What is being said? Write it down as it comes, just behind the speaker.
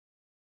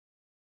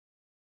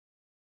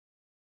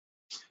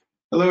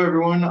Hello,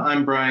 everyone.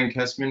 I'm Brian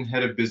Kessman,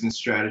 Head of Business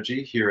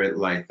Strategy here at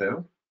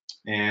Litho.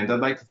 And I'd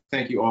like to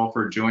thank you all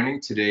for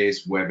joining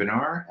today's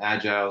webinar,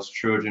 Agile's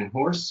Trojan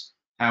Horse,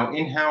 how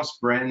in-house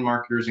brand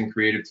marketers and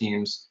creative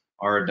teams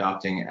are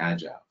adopting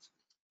Agile.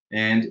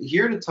 And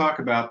here to talk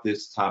about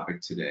this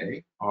topic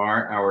today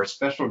are our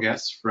special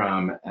guests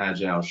from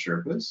Agile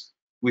Sherpas.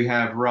 We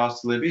have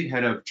Ross Libby,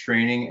 Head of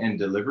Training and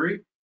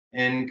Delivery,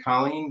 and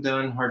Colleen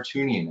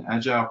Dunn-Hartunian,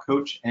 Agile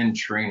Coach and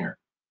Trainer.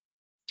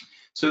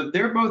 So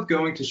they're both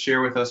going to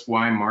share with us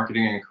why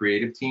marketing and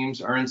creative teams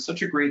are in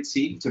such a great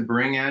seat to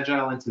bring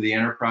Agile into the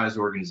enterprise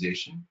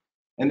organization.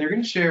 And they're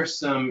going to share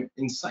some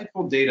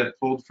insightful data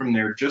pulled from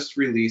their just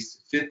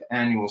released 5th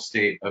annual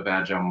State of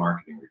Agile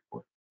Marketing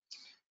report.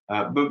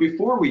 But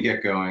before we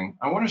get going,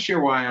 I want to share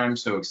why I'm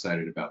so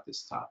excited about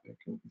this topic.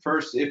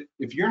 First,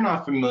 if you're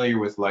not familiar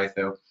with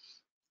Litho,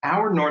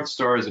 our North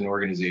Star as an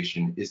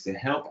organization is to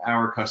help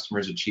our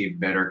customers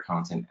achieve better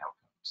content outcomes.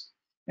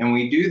 And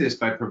we do this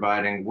by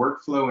providing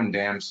workflow and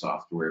DAM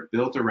software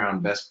built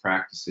around best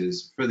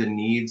practices for the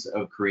needs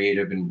of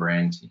creative and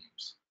brand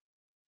teams.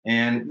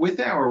 And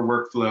with our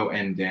workflow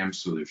and DAM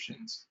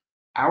solutions,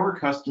 our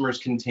customers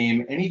can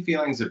tame any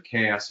feelings of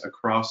chaos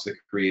across the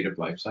creative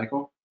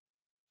lifecycle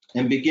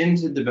and begin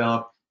to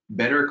develop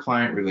better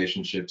client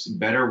relationships,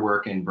 better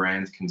work and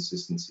brand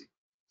consistency.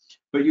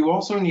 But you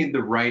also need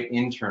the right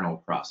internal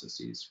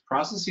processes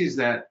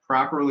that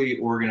properly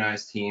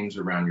organize teams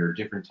around your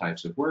different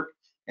types of work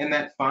and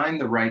that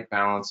find the right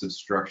balance of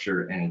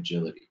structure and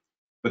agility.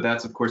 But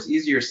that's of course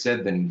easier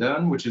said than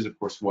done, which is of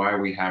course why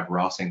we have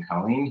Ross and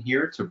Colleen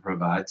here to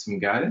provide some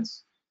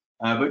guidance.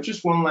 But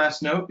just one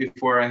last note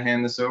before I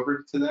hand this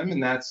over to them,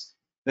 and that's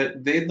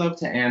that they'd love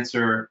to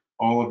answer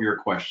all of your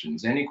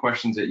questions, any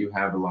questions that you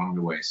have along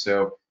the way.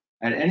 So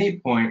at any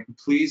point,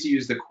 please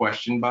use the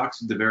question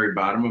box at the very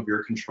bottom of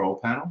your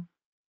control panel.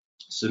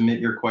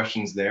 Submit your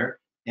questions there.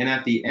 And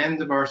at the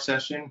end of our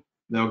session,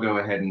 they'll go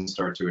ahead and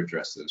start to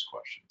address those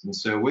questions. And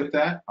so with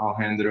that, I'll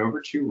hand it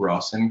over to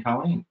Ross and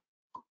Colleen.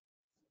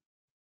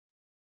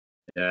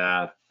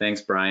 Yeah,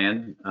 thanks,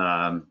 Brian.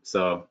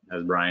 So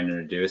as Brian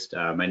introduced,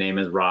 my name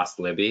is Ross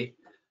Libby,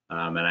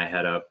 and I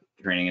head up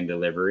training and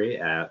delivery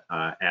at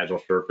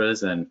Agile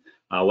Sherpas. And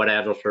what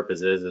Agile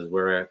Sherpas is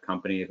we're a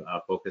company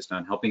focused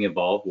on helping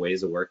evolve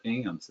ways of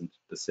working,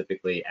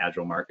 specifically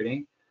Agile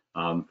marketing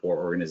for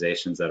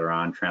organizations that are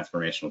on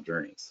transformational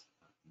journeys.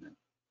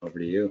 Over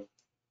to you.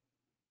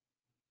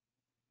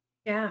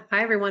 Yeah,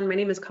 hi everyone. My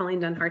name is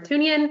Colleen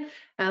Dunn-Hartunian.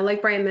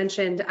 Like Brian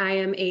mentioned, I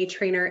am a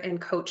trainer and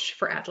coach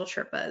for Agile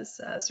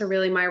Sherpas. So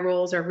really my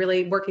roles are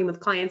really working with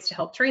clients to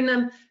help train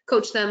them,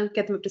 coach them,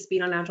 get them up to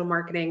speed on Agile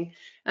marketing.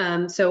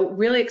 So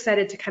really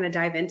excited to kind of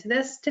dive into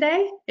this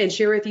today and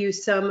share with you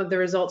some of the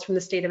results from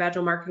the State of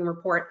Agile Marketing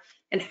report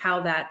and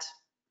how that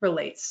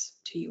relates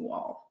to you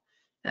all.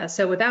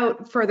 So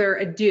without further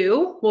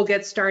ado, we'll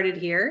get started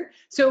here.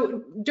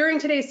 So during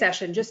today's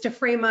session, just to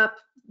frame up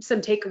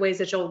some takeaways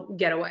that you'll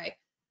get away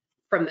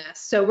from this.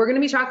 So we're going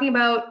to be talking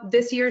about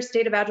this year's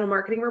State of Agile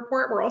Marketing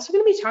report. We're also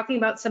going to be talking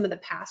about some of the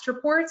past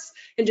reports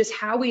and just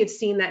how we have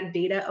seen that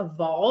data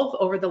evolve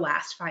over the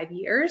last 5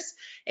 years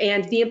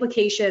and the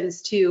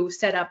implications to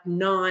set up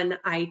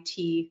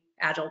non-IT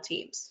Agile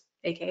teams,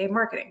 aka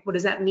marketing. What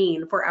does that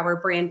mean for our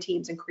brand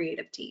teams and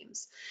creative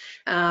teams?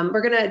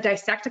 We're going to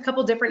dissect a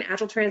couple different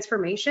Agile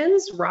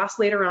transformations. Ross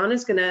later on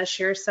is going to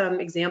share some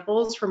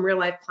examples from real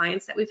life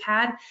clients that we've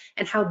had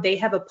and how they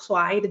have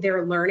applied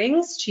their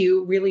learnings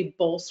to really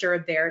bolster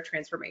their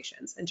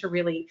transformations and to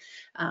really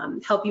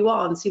help you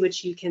all and see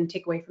what you can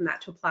take away from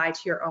that to apply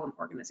to your own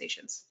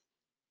organizations.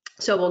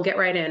 So we'll get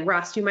right in.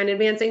 Ross, do you mind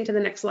advancing to the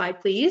next slide,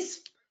 please?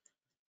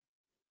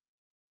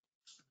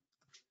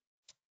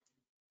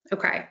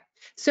 Okay.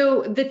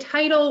 So the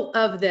title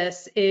of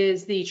this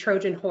is the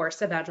Trojan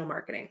Horse of Agile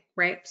Marketing,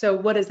 right? So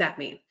what does that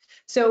mean?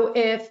 So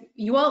if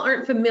you all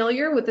aren't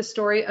familiar with the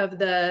story of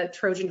the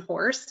Trojan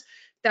Horse,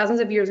 thousands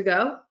of years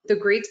ago, the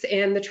Greeks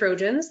and the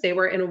Trojans, they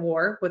were in a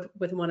war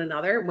with one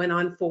another, went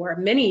on for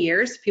many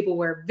years. People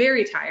were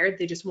very tired.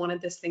 They just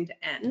wanted this thing to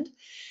end.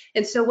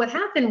 And so what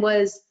happened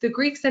was the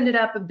Greeks ended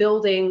up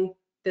building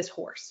this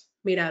horse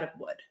made out of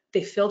wood.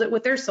 They filled it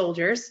with their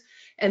soldiers,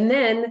 and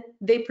then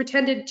they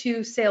pretended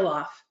to sail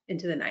off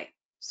into the night.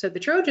 So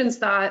the Trojans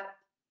thought,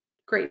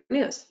 great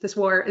news, this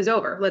war is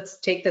over. Let's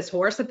take this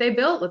horse that they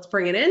built, let's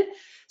bring it in.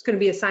 It's going to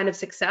be a sign of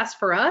success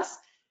for us.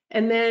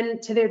 And then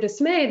to their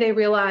dismay, they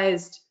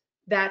realized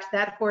that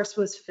that horse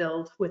was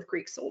filled with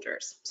Greek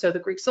soldiers. So the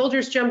Greek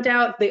soldiers jumped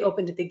out, they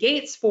opened the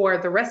gates for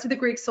the rest of the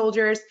Greek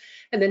soldiers,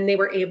 and then they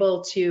were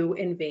able to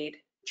invade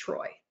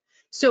Troy.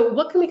 So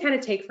what can we kind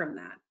of take from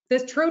that?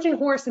 This Trojan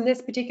horse in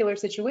this particular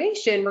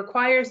situation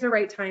requires the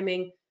right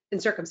timing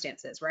and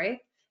circumstances, right?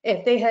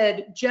 If they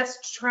had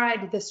just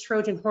tried this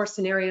Trojan horse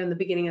scenario in the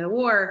beginning of the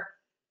war,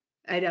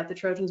 I doubt the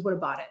Trojans would have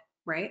bought it,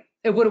 right?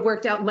 It would have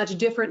worked out much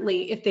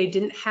differently if they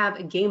didn't have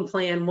a game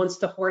plan once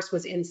the horse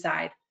was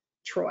inside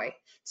Troy.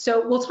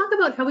 So we'll talk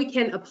about how we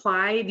can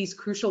apply these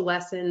crucial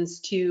lessons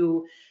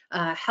to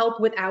help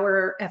with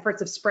our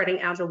efforts of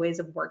spreading Agile ways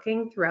of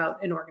working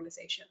throughout an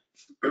organization.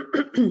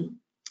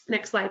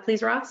 Next slide,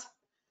 please, Ross.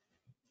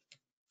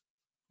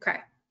 Okay,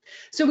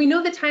 so we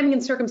know that timing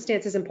and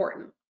circumstance is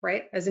important,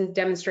 right? As in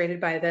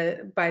demonstrated by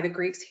the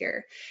Greeks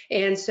here.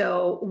 And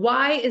so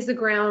why is the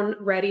ground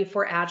ready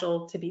for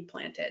Agile to be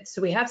planted?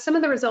 So we have some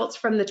of the results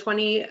from the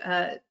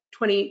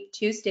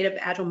 2022 State of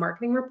Agile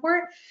Marketing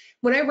Report.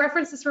 When I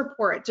reference this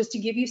report, just to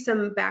give you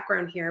some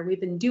background here,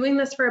 we've been doing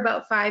this for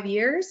about 5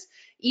 years.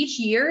 Each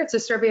year, it's a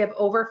survey of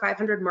over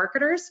 500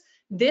 marketers.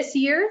 This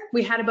year,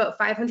 we had about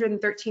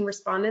 513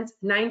 respondents.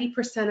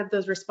 90% of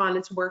those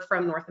respondents were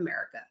from North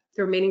America.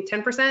 The remaining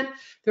 10%,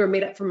 they were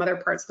made up from other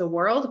parts of the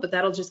world, but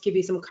that'll just give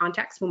you some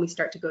context when we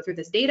start to go through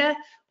this data,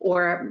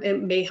 or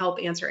it may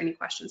help answer any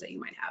questions that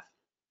you might have.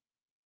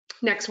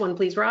 Next one,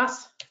 please,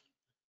 Ross.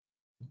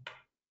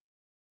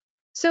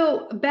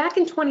 So back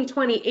in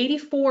 2020,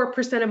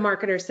 84% of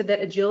marketers said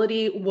that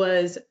agility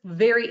was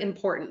very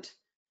important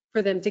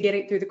for them to get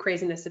it through the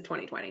craziness of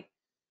 2020.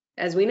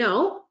 As we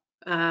know,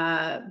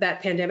 that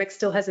pandemic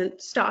still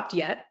hasn't stopped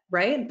yet,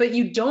 right? But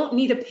you don't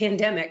need a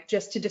pandemic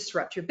just to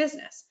disrupt your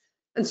business.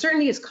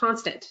 Uncertainty is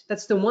constant.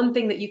 That's the one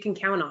thing that you can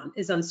count on,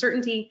 is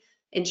uncertainty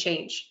and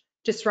change.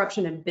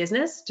 Disruption in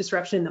business,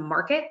 disruption in the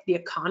market, the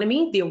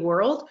economy, the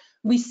world.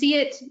 We see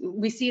it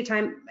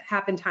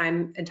happen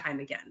time and time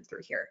again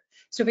through here.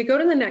 So if we go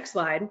to the next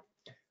slide,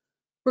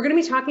 we're going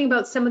to be talking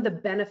about some of the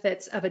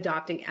benefits of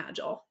adopting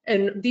Agile.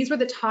 And these were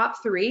the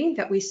top 3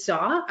 that we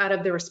saw out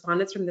of the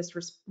respondents from this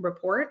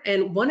report.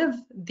 And one of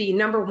the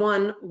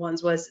 #1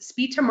 ones was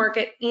speed to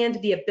market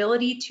and the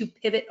ability to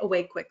pivot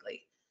away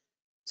quickly.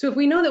 So if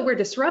we know that we're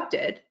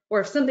disrupted,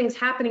 or if something's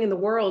happening in the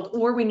world,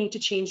 or we need to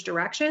change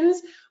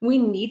directions, we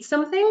need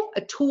something,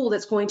 a tool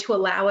that's going to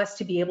allow us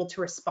to be able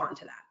to respond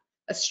to that.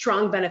 A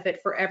strong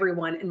benefit for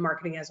everyone in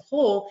marketing as a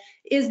whole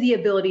is the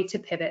ability to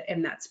pivot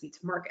and that speed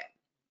to market.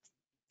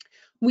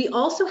 We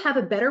also have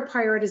a better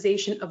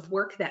prioritization of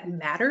work that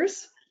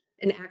matters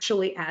and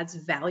actually adds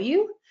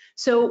value.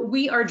 So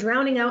we are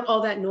drowning out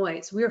all that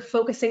noise. We are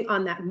focusing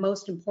on that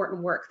most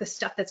important work, the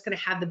stuff that's going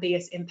to have the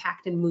biggest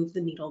impact and move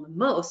the needle the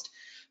most,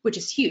 which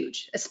is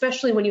huge,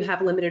 especially when you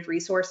have limited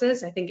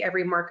resources. I think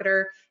every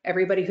marketer,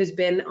 everybody who's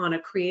been on a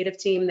creative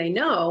team, they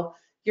know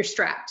you're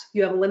strapped.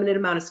 You have a limited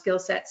amount of skill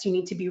sets. You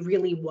need to be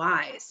really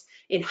wise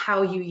in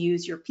how you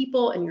use your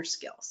people and your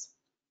skills.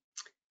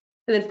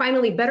 And then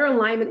finally, better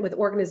alignment with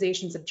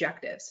organization's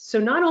objectives. So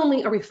not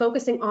only are we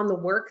focusing on the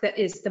work that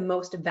is the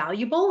most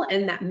valuable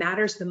and that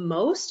matters the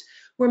most,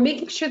 we're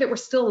making sure that we're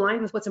still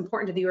aligned with what's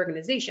important to the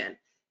organization.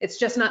 It's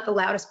just not the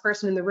loudest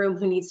person in the room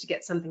who needs to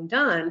get something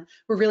done.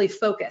 We're really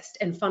focused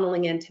and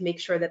funneling in to make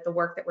sure that the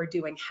work that we're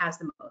doing has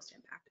the most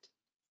impact.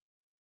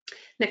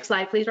 Next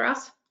slide, please,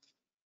 Ross.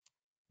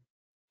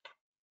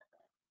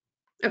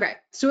 Okay,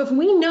 so if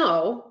we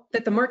know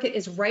that the market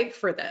is ripe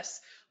for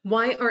this,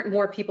 why aren't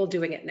more people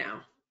doing it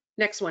now?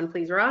 Next one,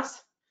 please,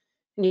 Ross.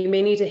 And you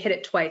may need to hit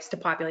it twice to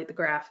populate the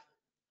graph.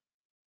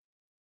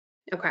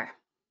 Okay.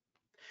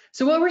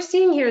 So what we're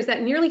seeing here is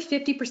that nearly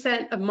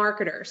 50% of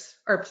marketers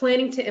are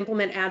planning to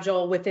implement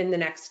Agile within the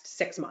next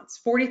 6 months.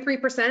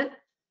 43%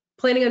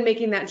 planning on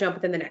making that jump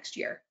within the next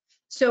year.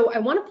 So I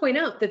want to point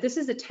out that this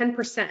is a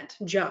 10%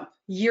 jump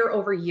year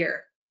over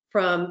year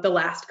from the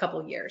last couple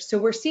of years. So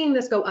we're seeing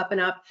this go up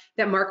and up,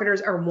 that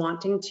marketers are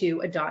wanting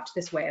to adopt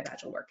this way of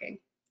Agile working.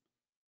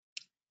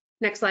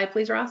 Next slide,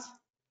 please, Ross.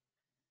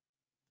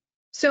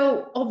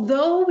 So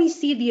although we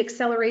see the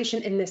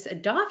acceleration in this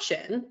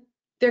adoption,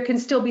 there can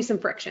still be some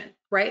friction,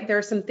 right? There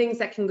are some things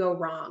that can go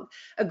wrong.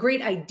 A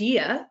great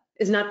idea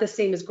is not the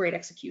same as great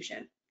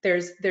execution.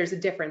 There's a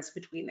difference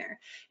between there.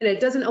 And it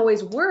doesn't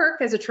always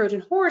work as a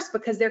Trojan horse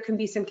because there can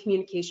be some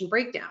communication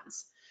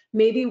breakdowns.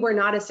 Maybe we're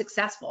not as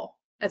successful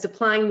as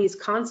applying these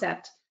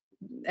concepts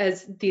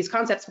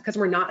because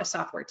we're not a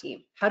software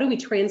team. How do we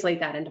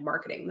translate that into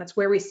marketing? That's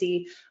where we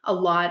see a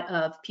lot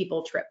of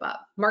people trip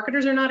up.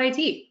 Marketers are not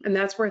IT, and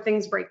that's where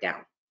things break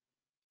down.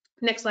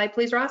 Next slide,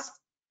 please, Ross.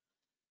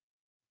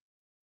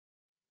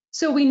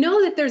 So we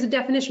know that there's a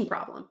definition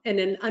problem and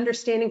an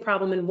understanding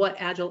problem in what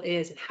Agile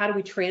is and how do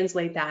we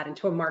translate that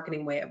into a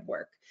marketing way of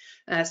work.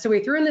 So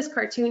we threw in this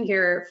cartoon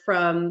here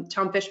from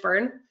Tom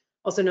Fishburne,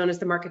 also known as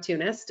the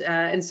Marketunist.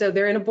 And so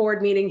they're in a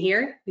board meeting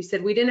here. He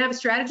said, we didn't have a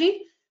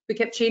strategy. We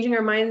kept changing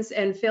our minds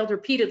and failed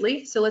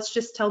repeatedly. So let's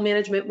just tell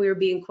management we were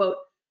being, quote,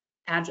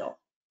 agile,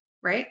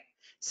 right?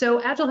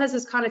 So Agile has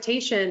this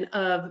connotation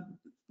of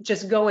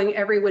just going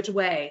every which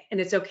way, and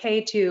it's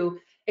okay to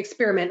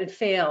experiment and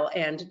fail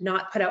and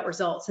not put out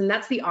results. And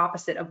that's the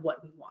opposite of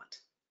what we want.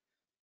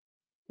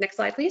 Next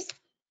slide, please.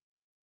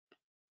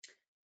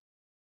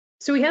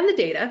 So we have the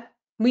data.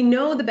 We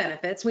know the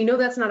benefits. We know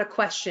that's not a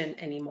question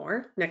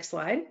anymore. Next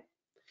slide.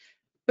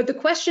 But the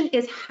question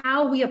is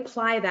how we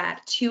apply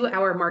that to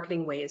our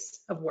marketing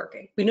ways of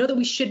working. We know that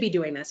we should be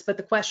doing this, but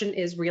the question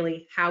is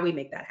really how we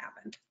make that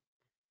happen.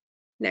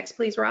 Next,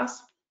 please,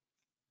 Ross.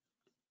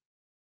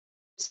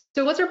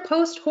 So what's our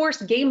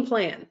post-horse game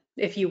plan,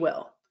 if you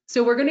will?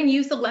 So we're going to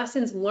use the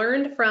lessons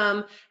learned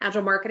from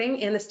Agile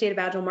Marketing and the State of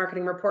Agile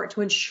Marketing report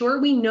to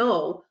ensure we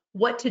know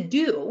what to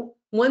do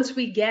once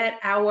we get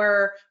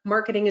our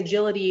marketing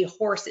agility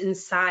horse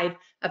inside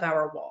of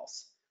our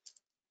walls.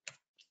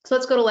 So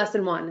let's go to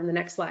lesson 1 in the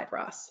next slide,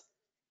 Ross.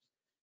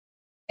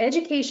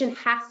 Education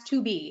has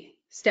to be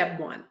step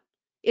 1.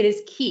 It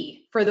is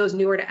key for those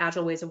newer to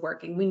Agile ways of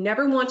working. We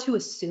never want to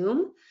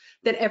assume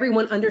that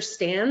everyone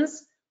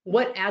understands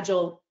what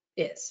Agile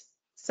is.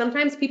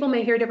 Sometimes people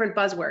may hear different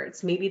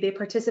buzzwords. Maybe they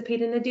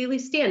participate in a daily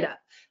stand-up.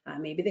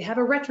 Maybe they have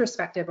a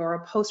retrospective or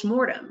a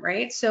post-mortem,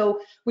 right? So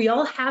we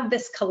all have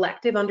this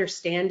collective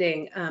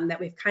understanding that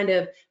we've kind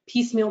of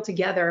piecemealed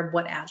together of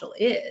what Agile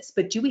is.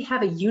 But do we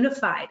have a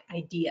unified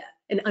idea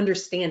and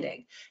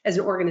understanding as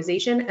an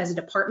organization, as a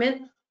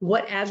department,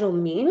 what Agile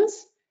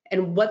means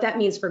and what that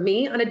means for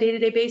me on a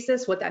day-to-day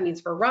basis, what that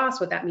means for Ross,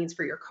 what that means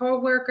for your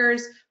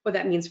coworkers, what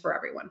that means for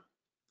everyone?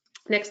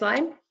 Next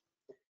slide.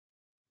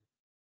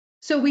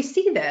 So we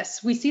see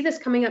this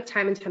coming up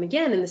time and time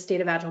again in the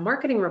State of Agile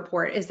Marketing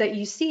report, is that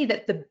you see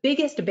that the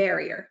biggest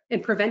barrier in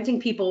preventing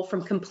people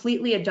from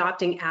completely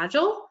adopting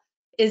Agile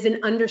is an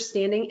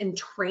understanding and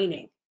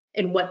training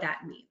in what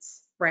that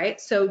means,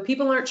 right? So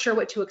people aren't sure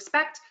what to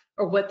expect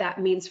or what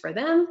that means for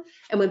them.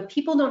 And when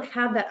people don't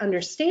have that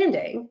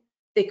understanding,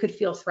 they could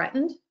feel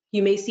threatened.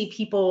 You may see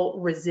people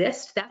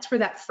resist. That's where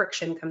that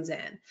friction comes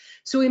in.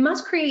 So we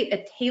must create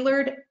a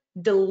tailored,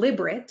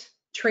 deliberate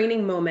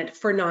training moment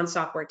for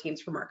non-software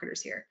teams, for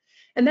marketers here.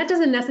 And that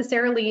doesn't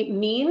necessarily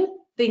mean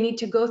they need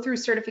to go through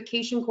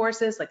certification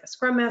courses like a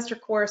Scrum Master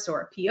course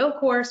or a PO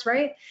course,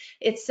 right?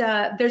 It's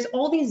there's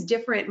all these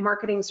different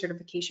marketing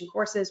certification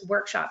courses,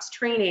 workshops,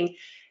 training,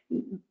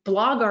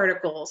 blog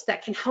articles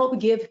that can help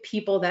give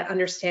people that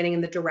understanding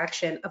and the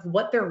direction of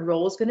what their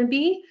role is going to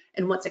be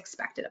and what's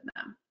expected of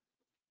them.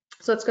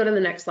 So let's go to the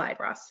next slide,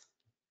 Ross.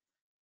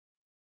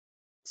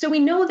 So we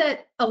know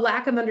that a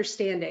lack of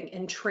understanding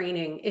and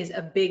training is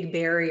a big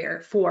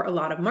barrier for a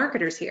lot of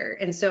marketers here.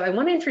 And so I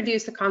want to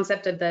introduce the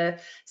concept of the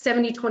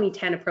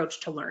 70-20-10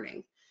 approach to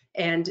learning.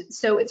 And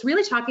so it's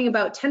really talking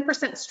about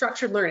 10%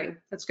 structured learning.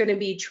 That's going to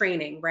be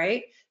training,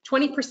 right?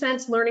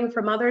 20% learning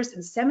from others,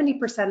 and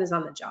 70% is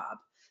on the job.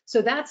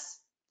 So that's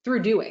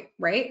through doing,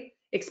 right?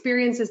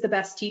 Experience is the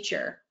best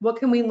teacher. What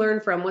can we learn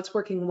from? What's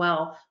working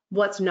well?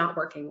 What's not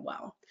working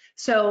well?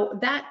 So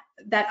that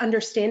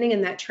understanding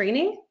and that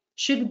training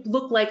should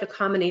look like a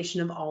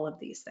combination of all of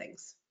these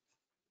things.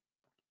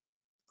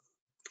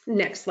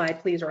 Next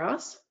slide, please,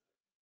 Ross.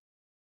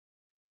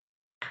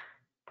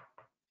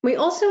 We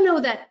also know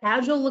that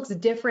Agile looks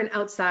different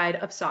outside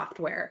of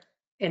software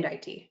and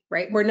IT,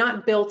 right? We're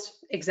not built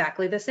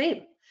exactly the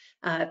same.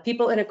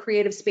 People in a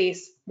creative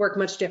space work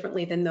much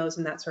differently than those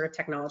in that sort of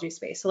technology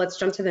space. So let's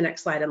jump to the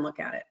next slide and look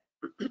at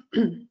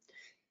it.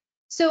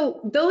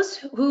 So those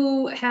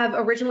who have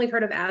originally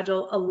heard of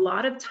Agile, a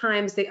lot of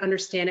times they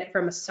understand it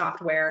from a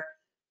software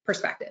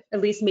perspective, at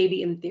least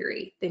maybe in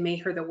theory. They may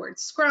hear the word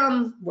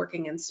Scrum,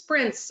 working in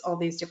sprints, all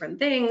these different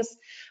things.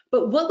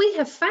 But what we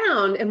have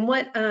found and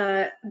what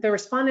the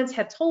respondents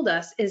have told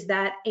us is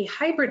that a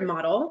hybrid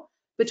model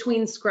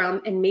between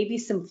Scrum and maybe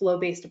some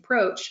flow-based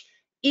approach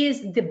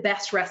is the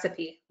best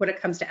recipe when it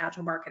comes to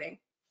Agile marketing.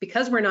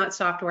 Because we're not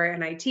software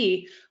and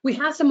IT, we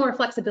have some more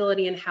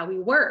flexibility in how we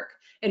work,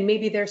 and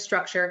maybe their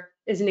structure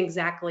isn't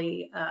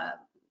exactly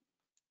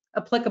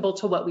applicable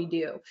to what we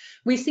do.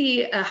 We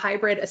see a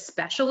hybrid,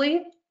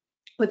 especially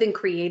within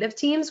creative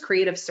teams,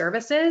 creative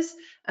services,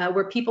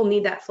 where people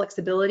need that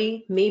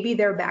flexibility. Maybe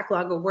their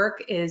backlog of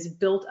work is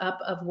built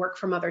up of work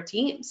from other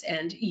teams,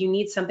 and you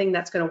need something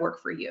that's going to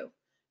work for you.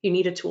 You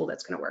need a tool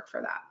that's going to work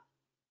for that.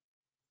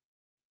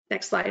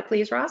 Next slide,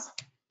 please, Ross.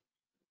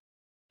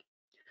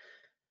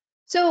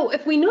 So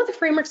if we know the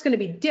framework's going to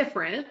be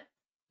different,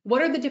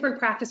 what are the different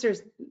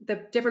practices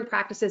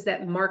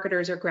that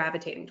marketers are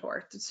gravitating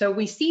towards? So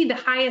we see the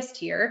highest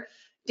here,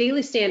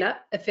 daily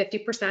stand-up at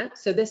 50%.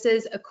 So this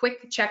is a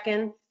quick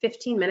check-in,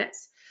 15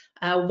 minutes.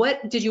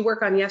 What did you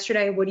work on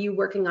yesterday? What are you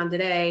working on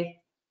today?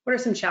 What are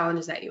some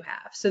challenges that you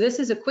have? So this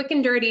is a quick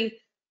and dirty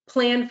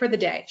plan for the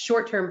day,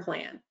 short-term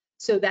plan,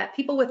 so that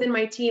people within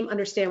my team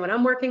understand what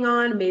I'm working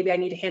on. Maybe I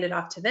need to hand it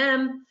off to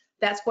them.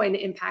 That's going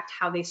to impact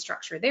how they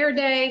structure their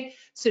day.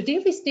 So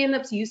daily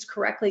stand-ups used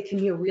correctly can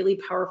be a really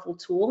powerful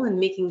tool in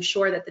making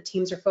sure that the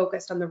teams are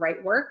focused on the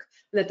right work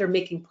and that they're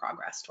making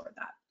progress toward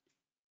that.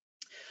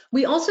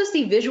 We also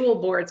see visual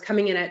boards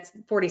coming in at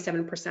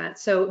 47%.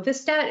 So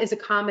this stat is a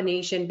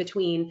combination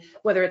between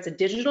whether it's a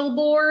digital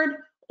board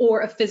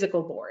or a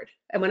physical board.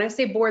 And when I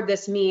say board,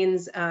 this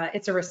means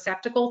it's a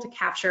receptacle to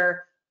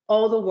capture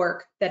all the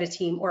work that a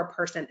team or a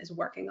person is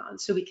working on.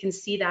 So we can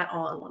see that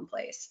all in one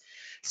place.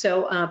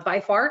 So by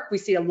far, we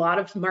see a lot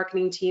of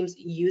marketing teams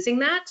using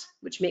that,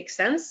 which makes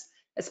sense,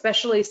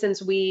 especially since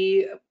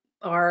we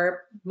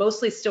are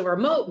mostly still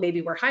remote.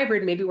 Maybe we're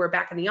hybrid, maybe we're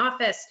back in the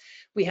office.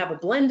 We have a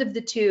blend of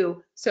the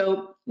two.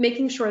 So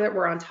making sure that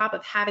we're on top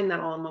of having that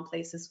all in one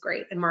place is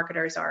great, and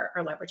marketers are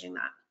leveraging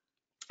that.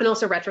 And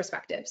also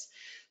retrospectives.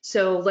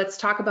 So let's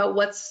talk about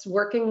what's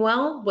working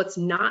well, what's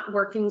not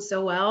working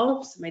so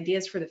well, some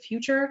ideas for the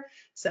future,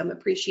 some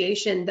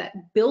appreciation,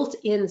 that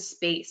built-in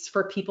space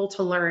for people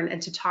to learn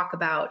and to talk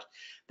about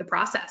the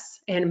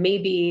process and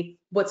maybe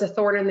what's a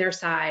thorn in their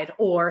side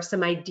or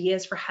some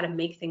ideas for how to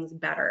make things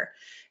better.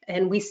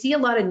 And we see a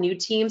lot of new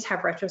teams have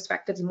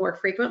retrospectives more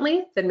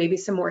frequently than maybe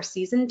some more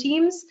seasoned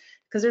teams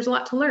because there's a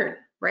lot to learn,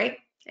 right?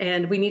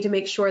 And we need to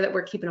make sure that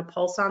we're keeping a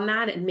pulse on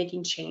that and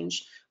making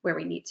change where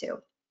we need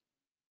to.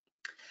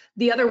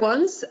 The other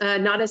ones,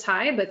 not as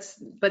high,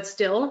 but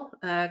still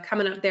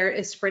coming up there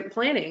is sprint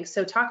planning.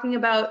 So talking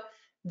about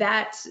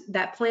that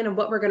plan of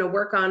what we're going to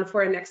work on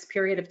for a next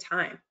period of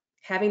time,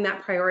 having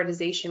that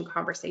prioritization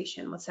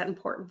conversation, what's that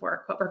important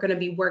work, what we're going to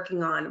be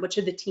working on, what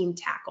should the team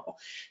tackle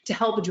to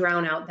help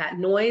drown out that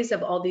noise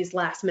of all these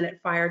last minute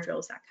fire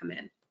drills that come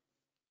in.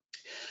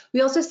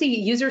 We also see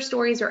user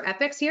stories or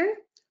epics here,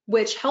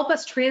 which help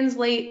us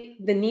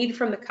translate the need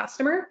from the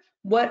customer,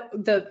 what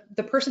the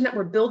person that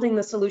we're building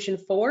the solution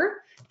for,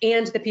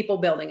 and the people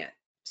building it.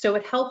 So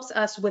it helps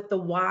us with the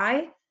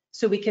why,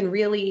 so we can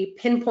really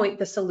pinpoint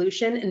the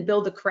solution and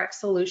build the correct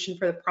solution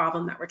for the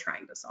problem that we're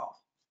trying to solve.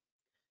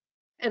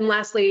 And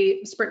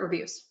lastly, sprint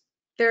reviews.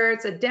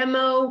 There's a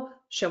demo,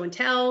 show and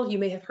tell. You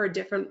may have heard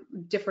different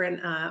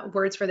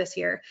words for this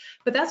here,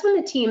 but that's when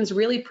the teams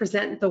really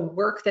present the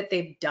work that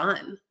they've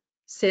done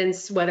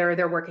since, whether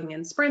they're working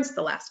in sprints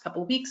the last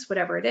couple of weeks,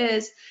 whatever it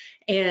is,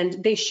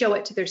 and they show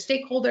it to their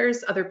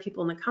stakeholders, other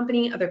people in the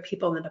company, other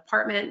people in the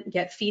department,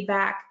 get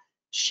feedback,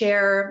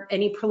 share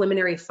any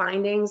preliminary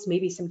findings,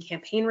 maybe some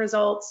campaign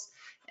results,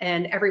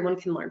 and everyone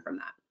can learn from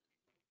that.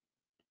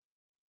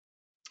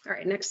 All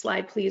right, next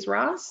slide, please,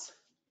 Ross.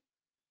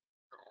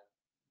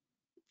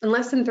 And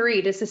lesson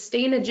 3, to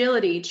sustain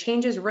agility,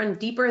 changes run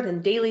deeper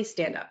than daily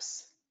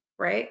stand-ups,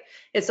 right?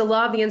 It's the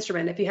law of the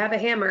instrument. If you have a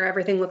hammer,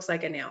 everything looks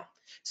like a nail.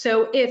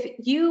 So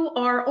if you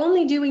are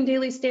only doing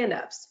daily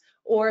stand-ups,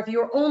 or if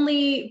you're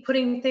only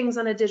putting things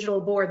on a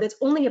digital board, that's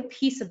only a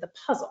piece of the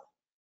puzzle.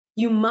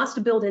 You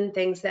must build in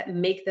things that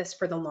make this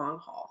for the long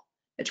haul.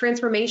 A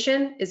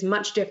transformation is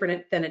much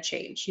different than a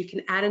change. You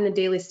can add in a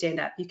daily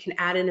stand-up, you can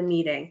add in a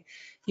meeting,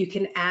 you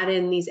can add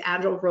in these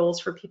agile roles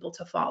for people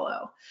to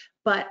follow.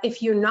 But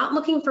if you're not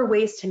looking for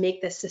ways to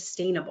make this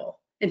sustainable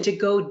and to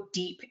go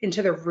deep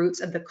into the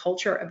roots of the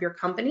culture of your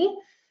company,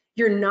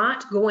 you're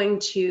not going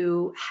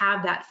to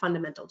have that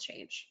fundamental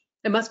change.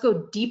 It must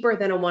go deeper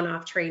than a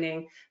one-off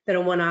training, than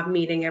a one-off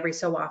meeting every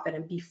so often,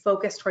 and be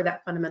focused toward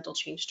that fundamental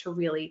change to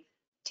really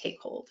take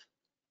hold.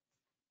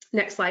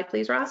 Next slide,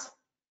 please, Ross.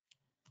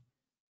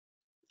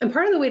 And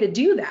part of the way to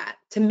do that,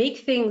 to make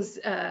things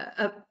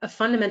a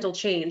fundamental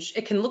change,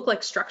 it can look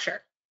like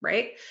structure,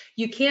 right?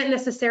 You can't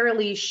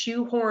necessarily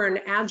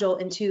shoehorn Agile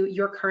into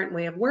your current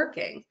way of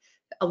working.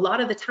 A lot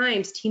of the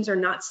times, teams are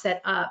not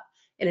set up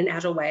in an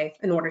Agile way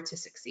in order to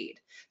succeed.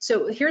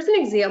 So here's an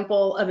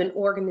example of an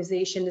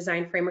organization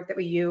design framework that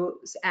we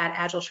use at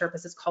Agile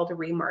Sherpas. It's called a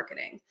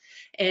remarketing.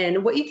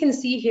 And what you can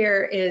see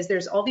here is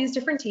there's all these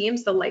different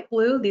teams. The light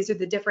blue, these are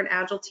the different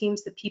Agile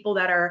teams, the people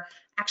that are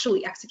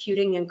actually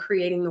executing and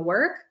creating the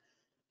work.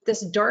 This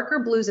darker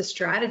blue is a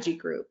strategy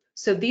group.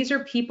 So these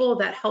are people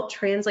that help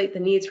translate the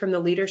needs from the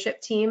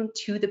leadership team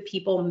to the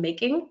people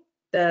making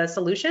the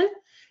solution.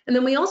 And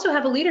then we also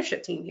have a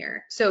leadership team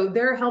here. So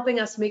they're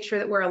helping us make sure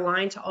that we're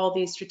aligned to all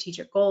these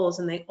strategic goals,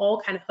 and they all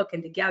kind of hook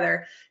in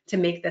together to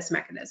make this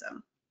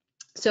mechanism.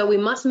 So we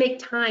must make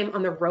time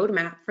on the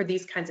roadmap for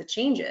these kinds of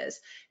changes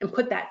and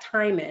put that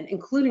time in,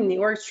 including the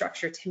org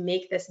structure, to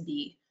make this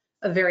be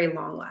a very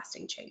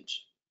long-lasting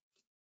change.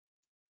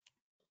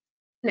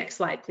 Next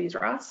slide, please,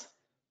 Ross.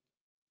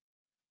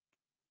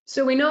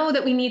 So we know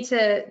that we need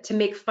to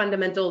make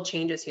fundamental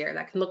changes here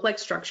that can look like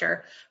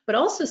structure, but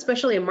also,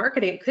 especially in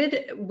marketing,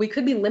 we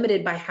could be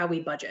limited by how we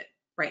budget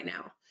right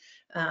now.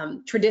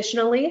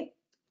 Traditionally,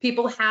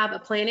 people have a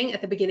planning at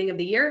the beginning of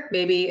the year.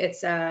 Maybe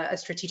it's a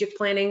strategic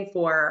planning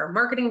for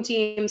marketing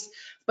teams,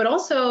 but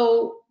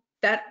also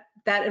that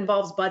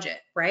involves budget,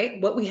 right?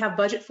 What we have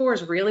budget for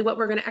is really what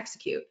we're going to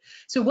execute.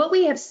 So what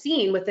we have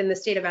seen within the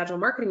State of Agile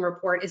Marketing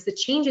Report is the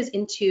changes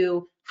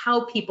into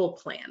how people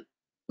plan.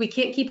 We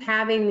can't keep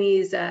having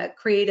these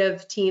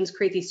creative teams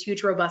create these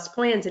huge, robust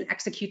plans and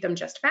execute them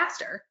just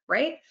faster,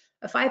 right?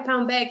 A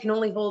 5-pound bag can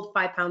only hold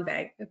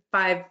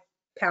 5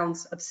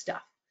 pounds of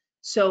stuff.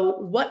 So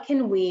what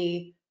can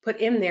we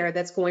put in there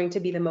that's going to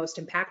be the most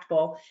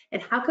impactful?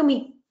 And how can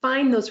we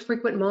find those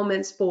frequent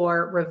moments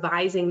for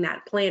revising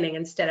that planning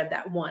instead of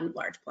that one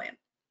large plan?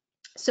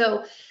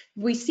 So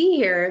we see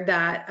here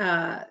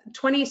that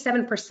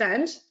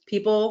 27%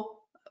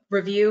 people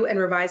review and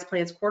revise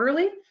plans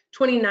quarterly,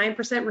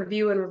 29%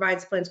 review and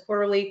revise plans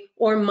quarterly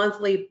or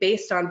monthly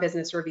based on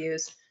business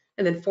reviews,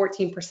 and then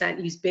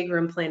 14% use big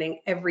room planning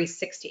every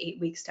 6 to 8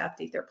 weeks to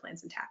update their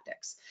plans and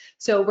tactics.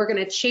 So we're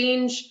going to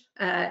change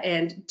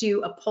and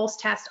do a pulse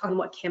test on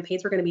what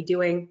campaigns we're going to be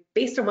doing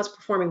based on what's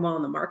performing well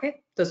in the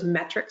market, those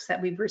metrics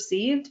that we've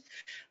received,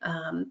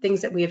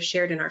 things that we have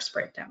shared in our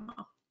sprint demo.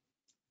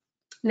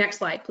 Next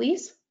slide,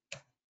 please.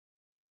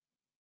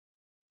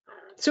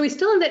 So we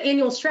still have that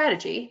annual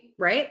strategy,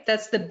 right?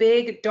 That's the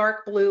big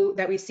dark blue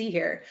that we see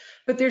here,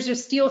 but there's a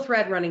steel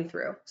thread running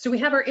through. So we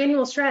have our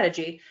annual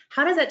strategy.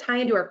 How does that tie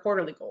into our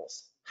quarterly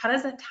goals? How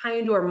does that tie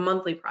into our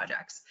monthly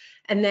projects?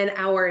 And then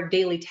our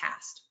daily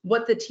tasks,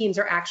 what the teams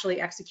are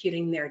actually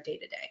executing their day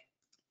to day.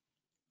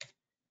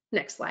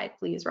 Next slide,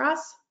 please,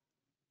 Ross.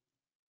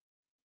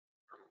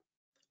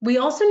 We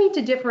also need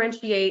to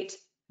differentiate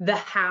the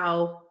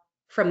how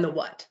from the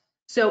what.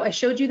 So I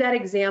showed you that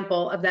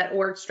example of that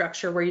org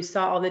structure where you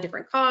saw all the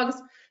different cogs,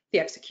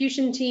 the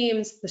execution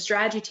teams, the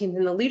strategy teams,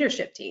 and the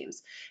leadership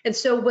teams. And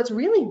so what's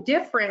really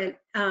different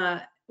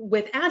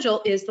with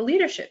Agile is the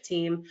leadership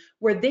team,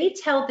 where they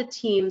tell the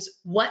teams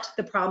what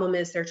the problem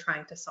is they're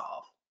trying to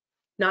solve,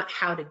 not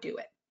how to do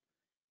it.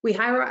 We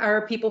hire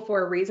our people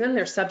for a reason.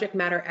 They're subject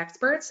matter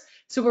experts.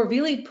 So we're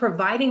really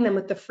providing them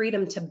with the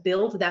freedom to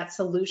build that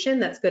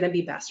solution that's going to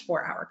be best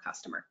for our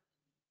customer.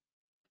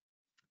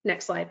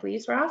 Next slide,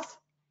 please, Ross.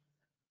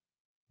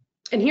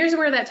 And here's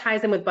where that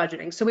ties in with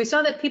budgeting. So we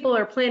saw that people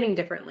are planning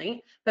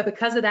differently, but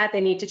because of that,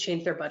 they need to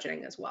change their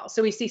budgeting as well.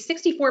 So we see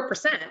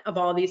 64% of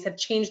all of these have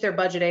changed their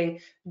budgeting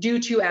due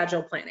to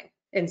Agile planning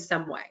in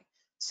some way.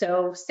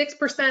 So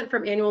 6%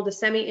 from annual to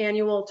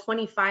semi-annual,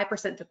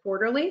 25% to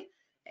quarterly,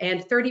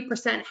 and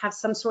 30% have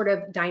some sort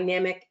of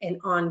dynamic and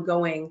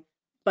ongoing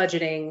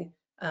budgeting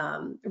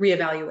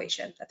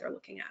reevaluation that they're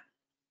looking at.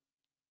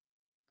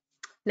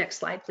 Next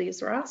slide,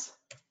 please, Ross.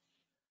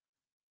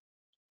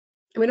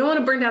 And we don't want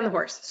to burn down the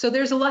horse. So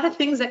there's a lot of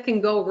things that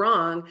can go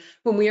wrong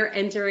when we are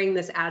entering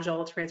this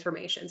Agile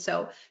transformation.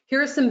 So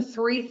here are some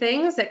 3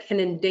 things that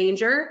can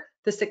endanger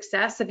the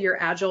success of your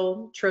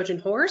Agile Trojan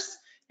horse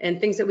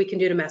and things that we can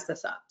do to mess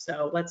this up.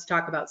 So let's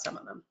talk about some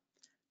of them.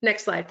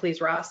 Next slide,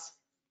 please, Ross.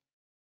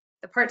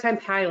 The part-time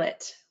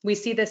pilot. We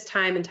see this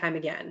time and time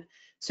again.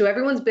 So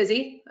everyone's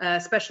busy,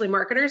 especially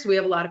marketers. We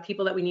have a lot of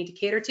people that we need to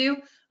cater to,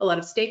 a lot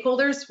of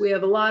stakeholders. We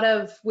have a lot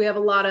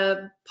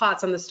of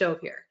pots on the stove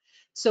here.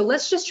 So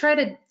let's just try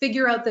to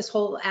figure out this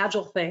whole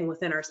Agile thing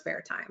within our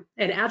spare time.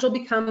 And Agile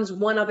becomes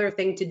one other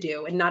thing to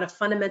do and not a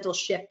fundamental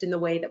shift in the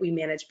way that we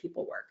manage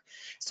people work.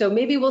 So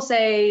maybe we'll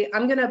say,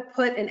 I'm gonna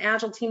put an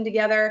Agile team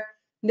together.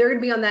 They're gonna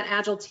be on that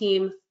Agile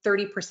team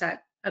 30%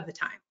 of the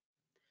time.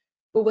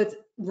 But what's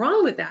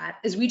wrong with that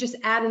is we just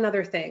add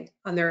another thing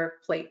on their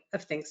plate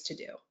of things to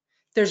do.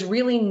 There's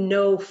really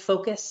no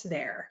focus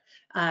there.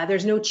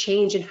 There's no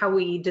change in how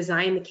we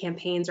design the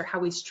campaigns or how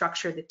we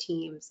structure the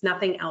teams.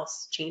 Nothing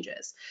else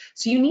changes.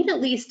 So you need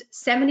at least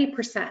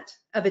 70%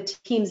 of a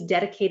team's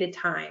dedicated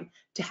time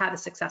to have a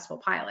successful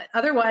pilot.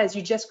 Otherwise,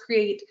 you just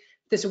create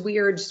this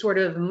weird sort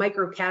of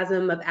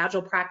microcosm of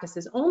Agile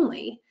practices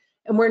only,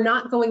 and we're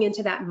not going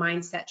into that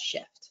mindset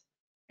shift.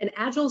 And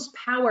Agile's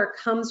power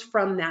comes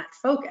from that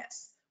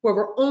focus, where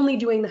we're only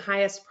doing the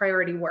highest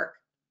priority work,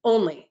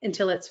 only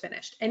until it's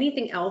finished.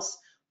 Anything else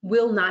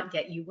will not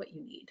get you what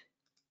you need.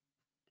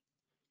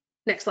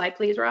 Next slide,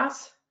 please,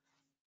 Ross.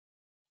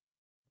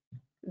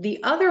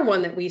 The other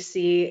one that we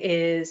see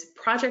is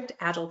project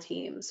Agile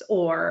teams,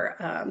 or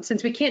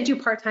since we can't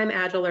do part-time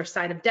Agile or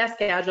side of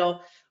desk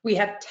Agile, we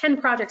have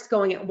 10 projects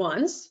going at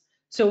once.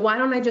 So why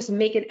don't I just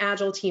make an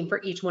Agile team for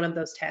each one of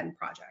those 10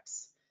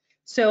 projects?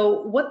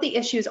 So what the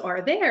issues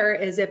are there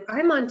is if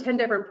I'm on 10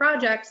 different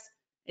projects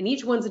and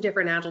each one's a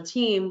different Agile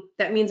team,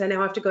 that means I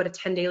now have to go to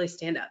 10 daily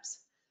stand-ups.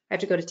 I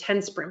have to go to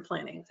 10 sprint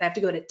plannings. I have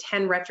to go to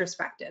 10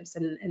 retrospectives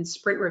and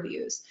sprint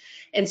reviews.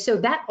 And so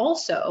that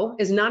also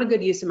is not a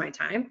good use of my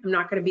time. I'm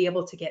not going to be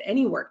able to get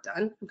any work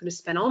done. I'm going to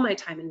spend all my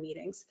time in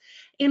meetings.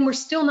 And we're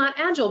still not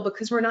Agile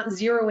because we're not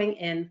zeroing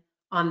in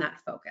on that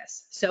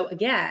focus. So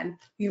again,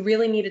 you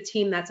really need a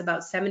team that's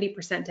about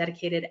 70%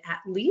 dedicated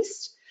at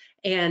least,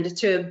 and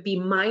to be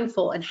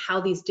mindful in how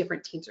these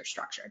different teams are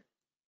structured.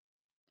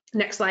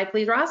 Next slide,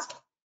 please, Ross.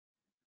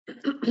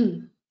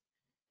 And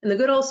the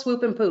good old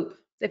swoop and poop.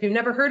 If you've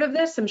never heard of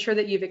this, I'm sure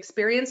that you've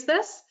experienced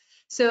this.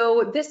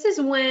 So this is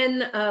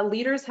when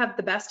leaders have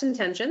the best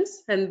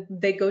intentions and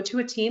they go to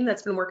a team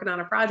that's been working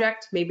on a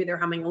project. Maybe they're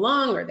humming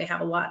along or they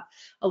have a lot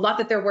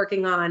that they're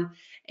working on.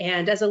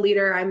 And as a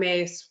leader, I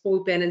may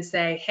swoop in and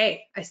say,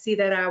 hey, I see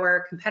that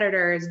our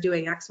competitor is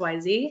doing X, Y,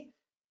 Z.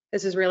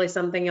 This is really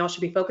something y'all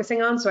should be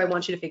focusing on, so I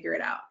want you to figure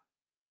it out.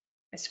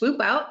 I swoop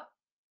out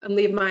and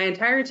leave my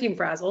entire team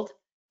frazzled.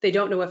 They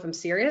don't know if I'm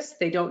serious.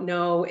 They don't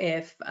know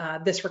if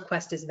this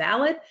request is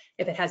valid,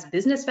 if it has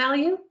business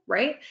value,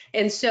 right?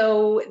 And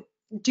so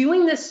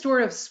doing this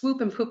sort of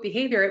swoop and poop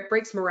behavior, it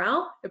breaks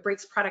morale, it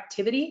breaks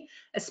productivity,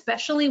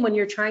 especially when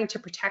you're trying to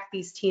protect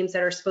these teams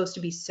that are supposed to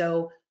be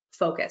so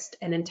focused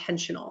and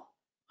intentional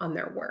on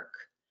their work.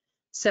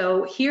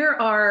 So here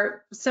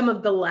are some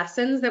of the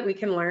lessons that we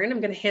can learn. I'm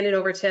going to hand it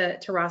over to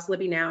Ross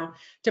Libby now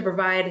to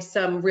provide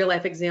some real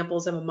life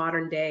examples of a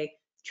modern day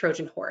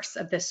Trojan horse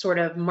of this sort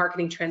of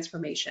marketing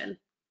transformation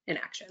in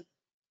action.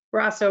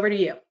 Ross, over to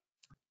you.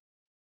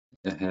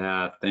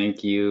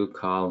 Thank you,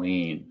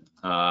 Colleen.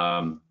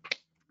 Well,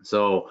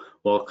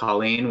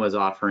 Colleen was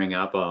offering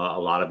up a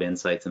lot of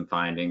insights and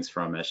findings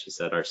from, as she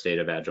said, our State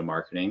of Agile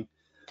Marketing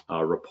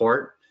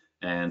report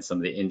and some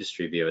of the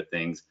industry view of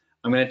things.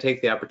 I'm going to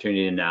take the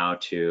opportunity now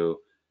to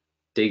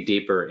dig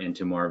deeper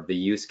into more of the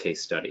use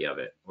case study of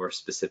it, or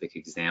specific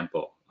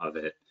example of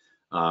it.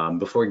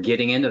 Before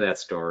getting into that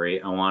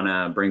story, I want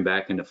to bring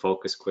back into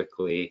focus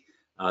quickly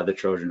the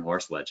Trojan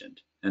Horse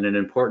legend and an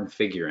important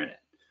figure in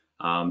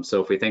it.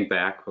 So if we think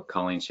back what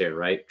Colleen shared,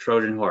 right?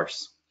 Trojan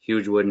horse,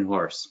 huge wooden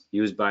horse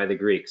used by the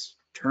Greeks,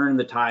 turned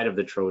the tide of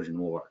the Trojan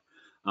War.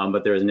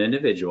 But there was an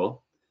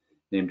individual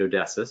named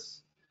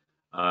Odysseus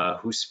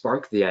who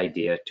sparked the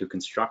idea to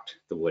construct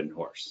the wooden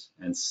horse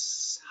and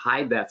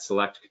hide that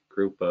select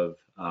group of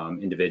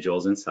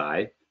individuals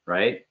inside,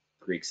 right?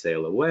 Greeks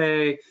sail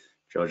away,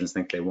 Trojans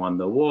think they won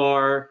the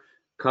war,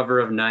 cover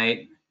of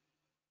night,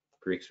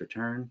 Greeks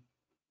return,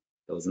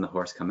 those in the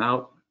horse come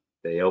out,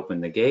 they open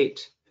the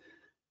gate,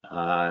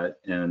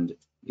 and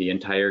the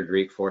entire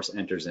Greek force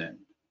enters in.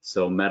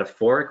 So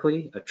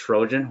metaphorically, a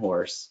Trojan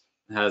horse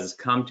has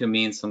come to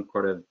mean some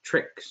sort of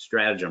trick,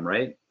 stratagem,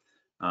 right?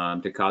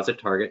 To cause a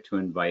target to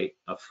invite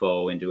a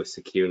foe into a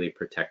securely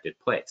protected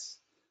place.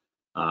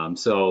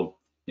 So,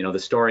 you know, the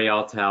story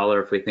I'll tell,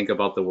 or if we think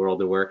about the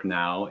world of work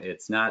now,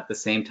 it's not the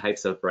same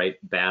types of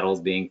battles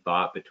being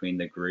fought between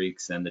the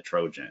Greeks and the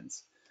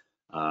Trojans.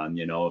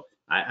 You know,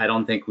 I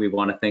don't think we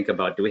want to think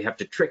about, do we have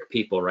to trick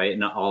people, right?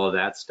 And all of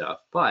that stuff.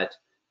 But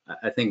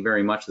I think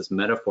very much this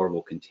metaphor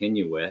will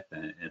continue with,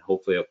 and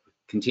hopefully it'll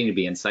continue to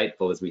be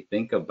insightful as we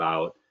think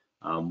about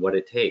what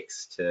it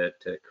takes to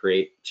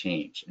create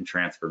change and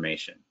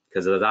transformation.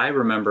 Because as I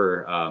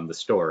remember the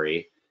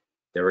story,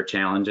 there were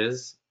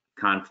challenges,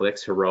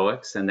 conflicts,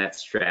 heroics, and that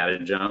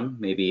stratagem,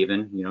 maybe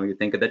even, you know, you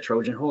think of the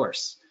Trojan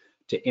horse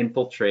to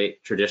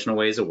infiltrate traditional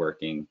ways of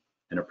working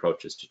and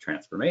approaches to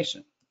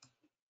transformation.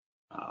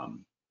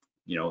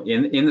 You know,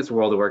 in this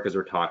world of work, as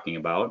we're talking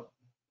about,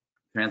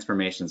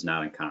 transformation is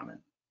not uncommon.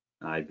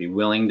 I'd be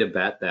willing to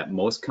bet that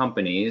most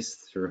companies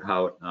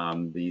throughout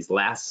these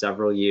last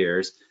several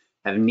years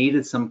have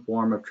needed some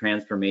form of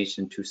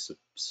transformation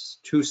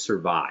to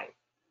survive.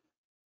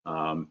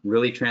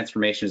 Really,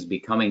 transformation is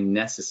becoming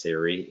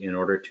necessary in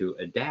order to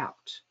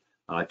adapt,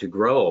 to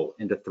grow,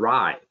 and to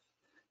thrive.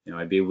 You know,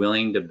 I'd be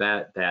willing to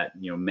bet that,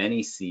 you know,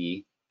 many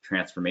see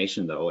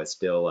transformation though as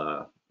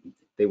still,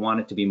 they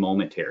want it to be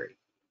momentary.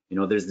 You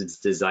know, there's this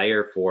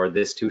desire for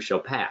this too shall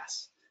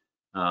pass,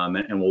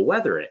 and we'll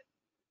weather it.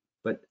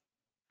 But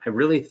I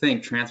really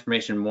think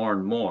transformation more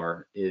and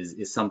more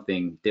is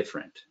something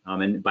different.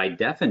 And by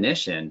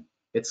definition,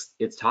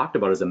 it's talked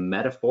about as a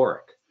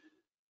metaphoric.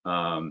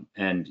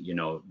 And you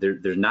know,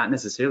 there's not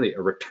necessarily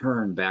a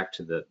return back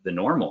to the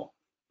normal.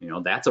 You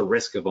know, that's a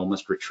risk of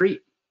almost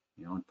retreat,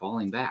 you know, and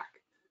falling back.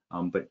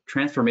 But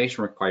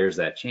transformation requires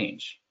that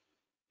change.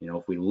 You know,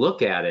 if we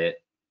look at it,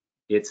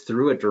 it's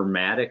through a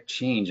dramatic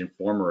change in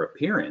form or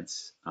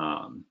appearance.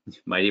 You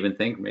might even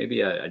think maybe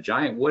a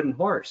giant wooden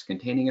horse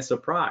containing a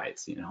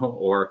surprise, you know,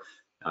 or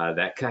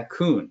that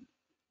cocoon,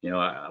 you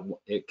know,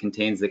 it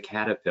contains the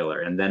caterpillar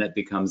and then it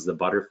becomes the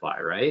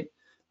butterfly, right?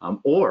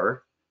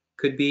 Or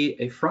could be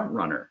a front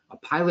runner, a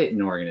pilot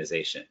in an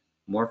organization,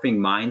 morphing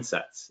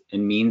mindsets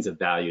and means of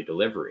value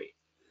delivery.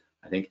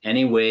 I think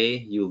any way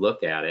you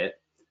look at it,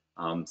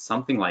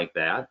 something like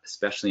that,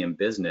 especially in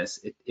business,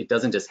 it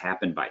doesn't just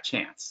happen by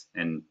chance.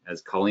 And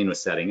as Colleen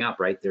was setting up,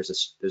 right,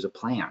 there's a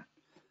plan,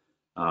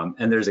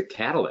 and there's a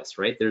catalyst,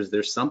 right?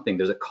 There's something,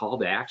 there's a call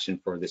to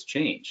action for this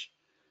change.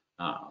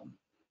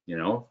 You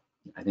know,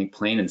 I think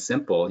plain and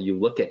simple, you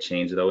look at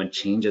change though, and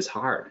change is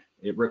hard.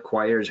 It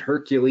requires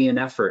Herculean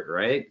effort,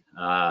 right?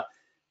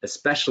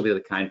 Especially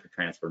the kind for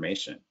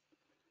transformation.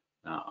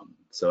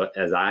 So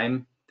as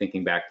I'm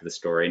thinking back to the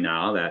story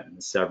now, that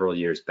several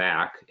years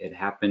back, it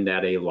happened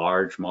at a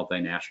large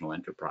multinational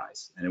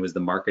enterprise, and it was the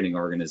marketing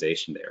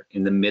organization there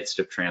in the midst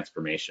of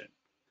transformation.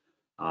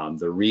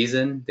 The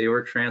reason they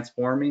were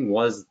transforming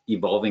was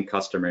evolving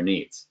customer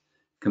needs,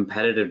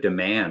 competitive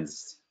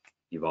demands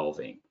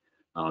evolving,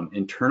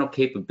 internal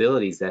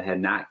capabilities that had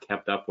not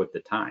kept up with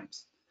the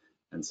times.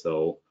 And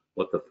so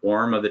what the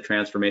form of the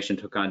transformation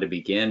took on to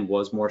begin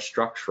was more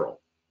structural.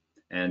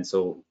 And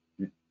so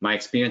my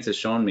experience has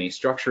shown me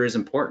structure is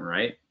important,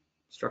 right?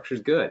 Structure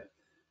is good,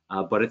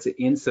 but it's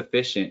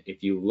insufficient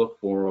if you look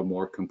for a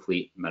more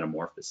complete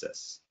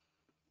metamorphosis.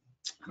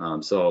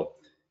 So,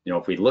 you know,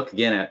 if we look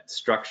again at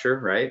structure,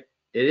 right,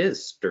 it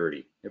is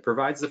sturdy. It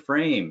provides the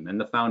frame and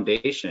the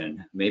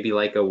foundation, maybe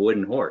like a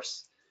wooden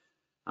horse,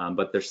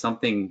 but there's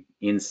something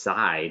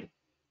inside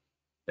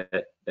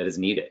that is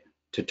needed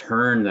to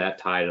turn that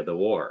tide of the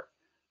war.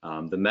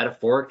 The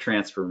metaphoric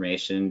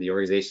transformation, the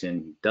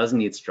organization does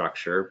need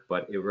structure,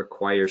 but it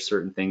requires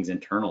certain things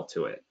internal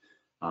to it.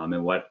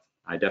 And what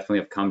I definitely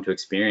have come to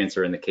experience,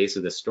 or in the case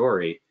of this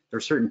story, there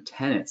are certain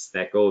tenets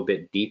that go a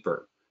bit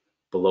deeper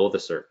below the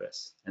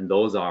surface. And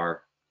those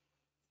are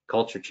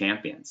culture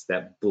champions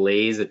that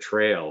blaze a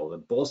trail,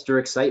 that bolster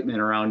excitement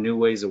around new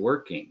ways of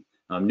working,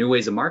 new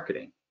ways of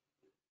marketing,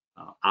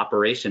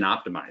 operation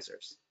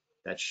optimizers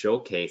that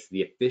showcase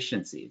the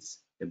efficiencies,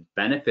 the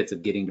benefits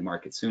of getting to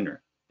market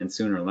sooner and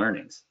sooner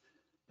learnings.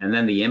 And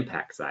then the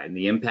impact side, and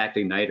the impact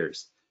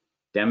igniters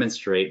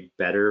demonstrate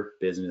better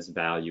business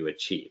value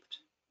achieved.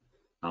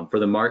 For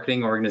the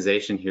marketing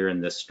organization here in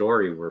this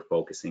story we're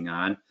focusing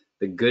on,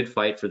 the good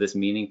fight for this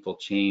meaningful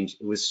change,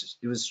 it was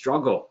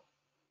struggle.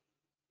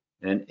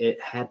 And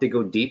it had to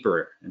go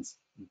deeper and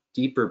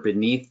deeper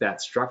beneath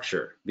that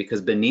structure,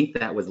 because beneath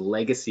that was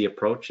legacy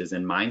approaches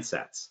and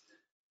mindsets.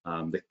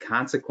 The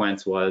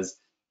consequence was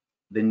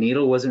the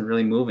needle wasn't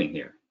really moving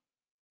here.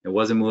 It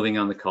wasn't moving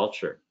on the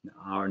culture,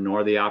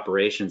 nor the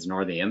operations,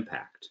 nor the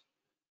impact.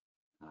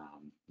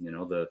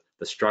 The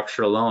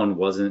structure alone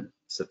wasn't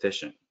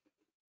sufficient.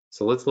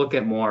 So let's look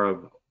at more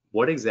of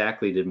what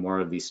exactly did more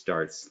of these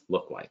starts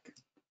look like.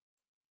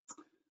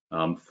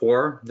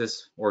 For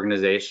this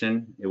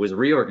organization, it was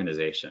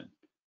reorganization,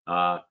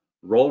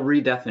 role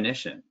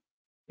redefinition.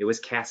 It was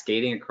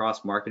cascading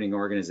across marketing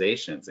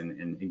organizations,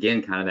 and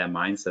again, kind of that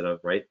mindset of,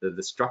 right,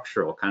 the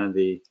structural, kind of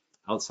the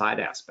outside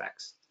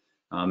aspects.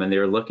 And they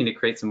were looking to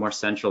create some more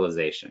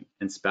centralization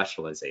and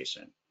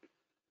specialization.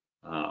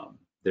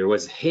 There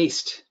was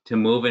haste to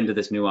move into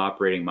this new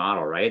operating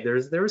model, right?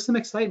 There was some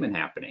excitement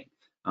happening.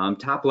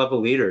 Top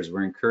level leaders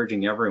were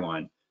encouraging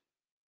everyone,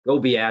 go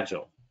be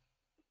agile.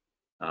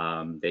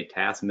 They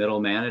tasked middle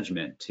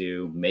management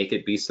to make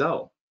it be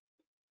so.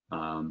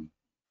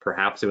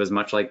 Perhaps it was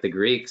much like the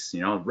Greeks,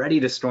 ready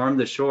to storm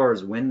the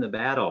shores, win the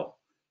battle.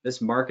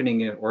 This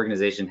marketing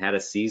organization had a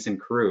seasoned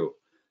crew.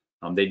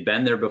 They'd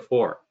been there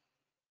before.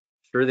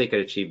 Sure, they could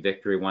achieve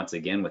victory once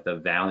again with a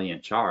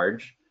valiant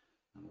charge,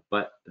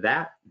 but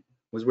that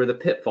was where the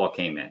pitfall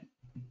came in.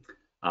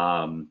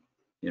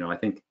 I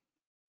think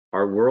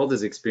our world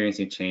is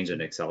experiencing change at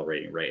an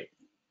accelerating rate.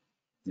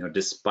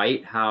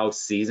 Despite how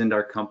seasoned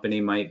our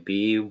company might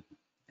be,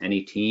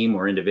 any team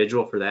or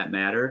individual for that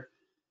matter,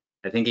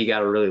 I think you got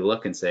to really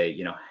look and say,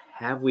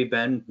 have we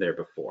been there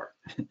before?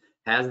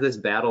 Has this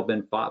battle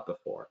been fought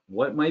before?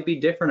 What might be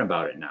different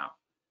about it now?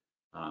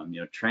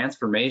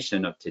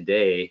 Transformation of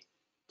today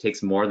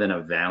takes more than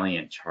a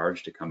valiant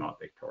charge to come out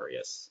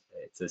victorious.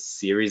 It's a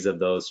series of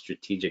those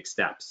strategic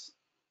steps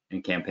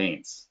and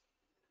campaigns.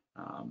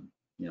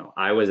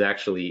 I was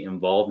actually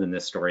involved in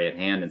this story at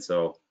hand, and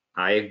so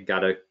I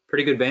got a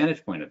pretty good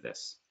vantage point of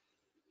this.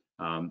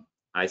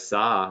 I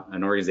saw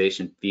an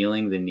organization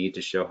feeling the need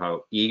to show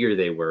how eager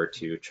they were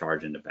to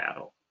charge into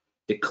battle,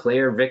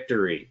 declare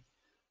victory.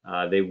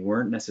 They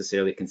weren't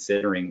necessarily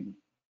considering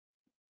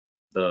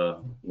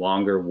the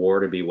longer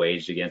war to be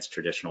waged against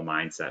traditional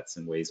mindsets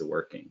and ways of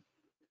working.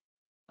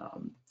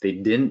 They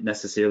didn't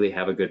necessarily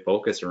have a good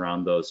focus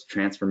around those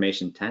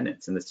transformation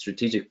tenets and the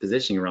strategic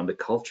positioning around the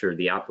culture,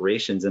 the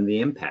operations, and the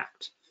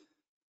impact.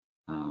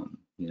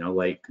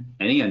 Like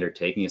any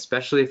undertaking,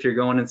 especially if you're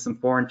going in some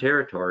foreign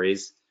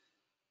territories,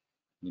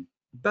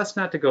 best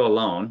not to go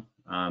alone,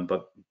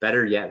 but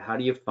better yet, how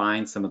do you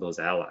find some of those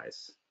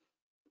allies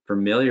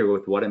familiar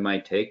with what it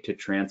might take to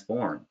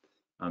transform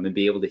and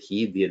be able to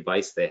heed the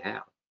advice they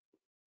have?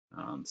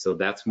 So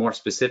that's more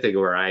specific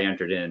where I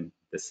entered in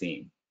the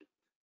scene.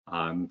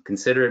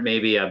 Consider it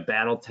maybe a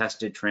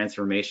battle-tested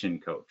transformation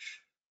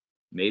coach.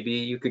 Maybe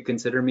you could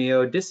consider me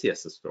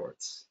Odysseus of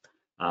sorts.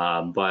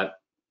 But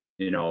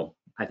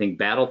I think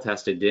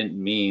battle-tested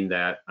didn't mean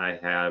that I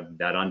have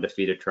that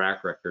undefeated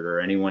track record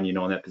or anyone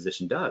in that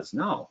position does.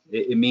 No,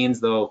 it means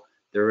though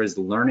there is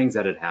learnings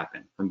that had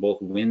happened from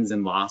both wins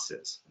and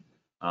losses,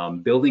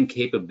 building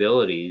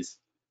capabilities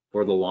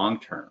for the long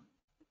term,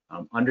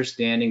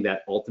 understanding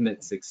that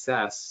ultimate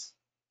success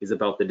is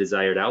about the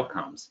desired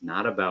outcomes,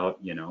 not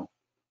about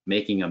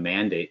making a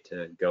mandate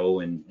to go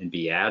and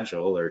be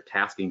agile or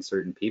tasking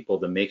certain people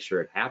to make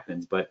sure it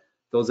happens, but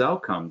those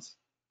outcomes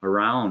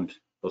around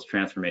those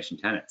transformation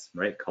tenets,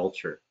 right?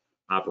 Culture,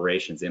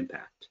 operations,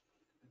 impact.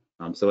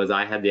 So as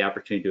I had the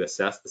opportunity to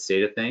assess the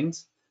state of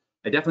things,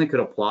 I definitely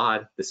could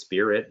applaud the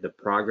spirit, the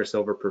progress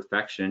over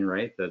perfection,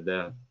 right?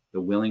 The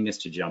willingness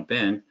to jump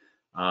in,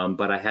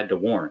 but I had to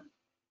warn,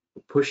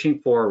 pushing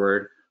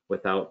forward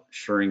without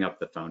shoring up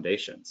the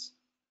foundations.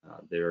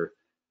 There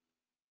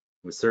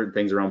was certain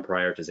things around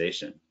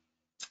prioritization,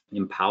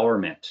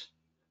 empowerment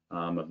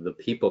of the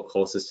people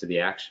closest to the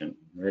action,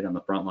 right on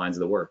the front lines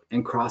of the work,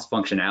 and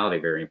cross-functionality,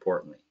 very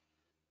importantly.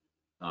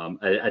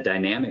 A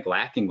dynamic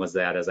lacking was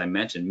that, as I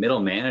mentioned,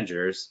 middle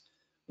managers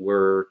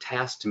were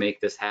tasked to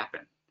make this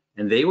happen.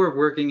 And they were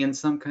working in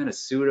some kind of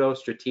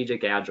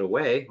pseudo-strategic agile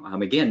way.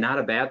 Again, not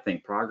a bad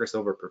thing, progress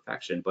over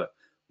perfection, but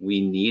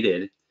we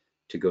needed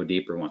to go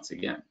deeper once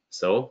again.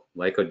 So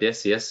like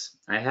Odysseus,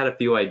 I had a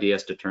few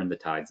ideas to turn the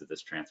tides of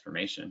this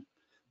transformation.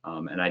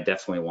 And I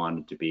definitely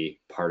wanted to be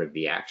part of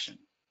the action.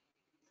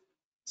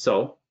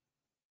 So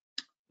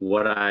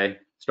what I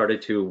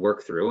started to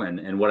work through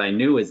and what I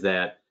knew is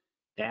that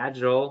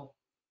Agile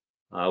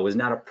was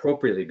not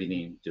appropriately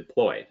being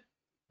deployed.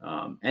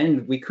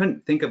 And we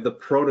couldn't think of the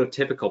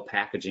prototypical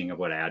packaging of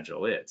what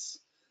Agile is.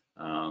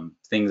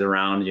 Things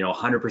around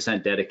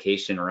 100%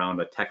 dedication around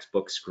a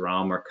textbook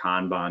Scrum or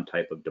Kanban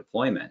type of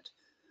deployment.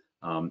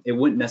 It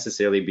wouldn't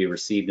necessarily be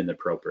received in the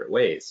appropriate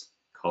ways.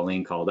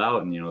 Colleen called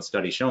out, and a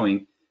study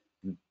showing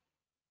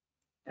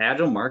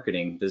Agile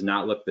marketing does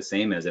not look the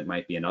same as it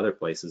might be in other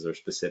places or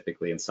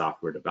specifically in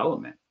software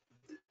development.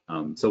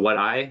 So what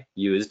I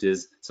used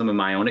is some of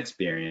my own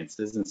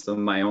experiences and some of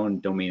my own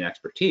domain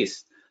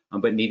expertise,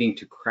 but needing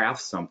to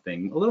craft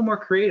something a little more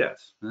creative,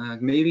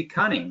 maybe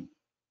cunning.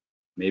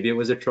 Maybe it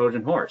was a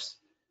Trojan horse.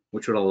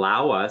 which would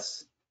allow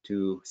us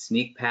to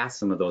sneak past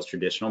some of those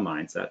traditional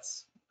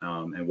mindsets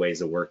and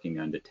ways of working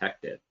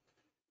undetected.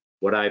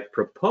 What I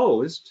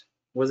proposed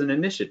was an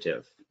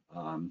initiative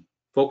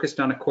focused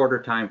on a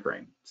quarter time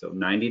frame, so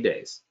 90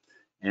 days,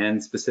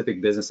 and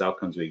specific business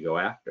outcomes we go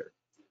after.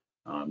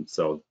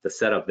 So the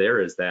setup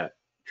there is that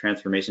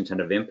transformation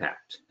tend of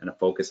impact and a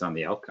focus on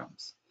the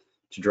outcomes.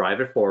 To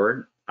drive it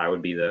forward, I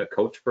would be the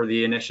coach for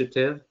the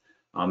initiative,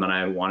 and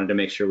I wanted to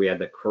make sure we had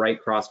the right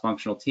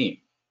cross-functional team.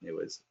 It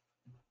was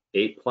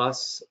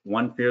 8+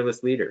 one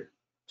fearless leader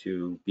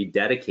to be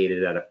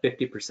dedicated at a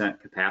 50%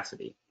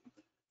 capacity.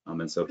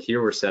 And so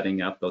here we're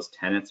setting up those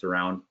tenets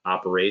around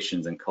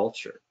operations and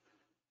culture,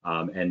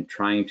 and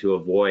trying to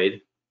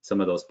avoid some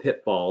of those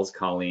pitfalls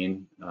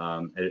Colleen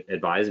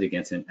advised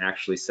against, and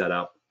actually set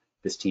up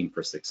this team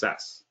for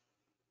success.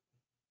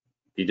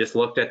 If you just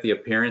looked at the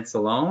appearance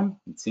alone,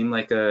 it seemed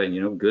like a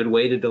good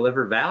way to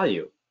deliver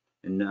value,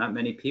 and not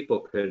many people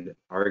could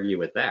argue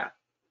with that.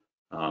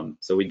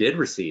 So we did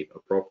receive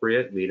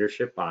appropriate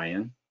leadership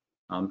buy-in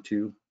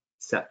to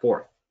set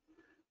forth.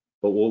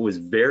 But what was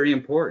very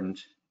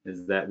important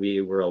is that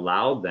we were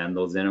allowed then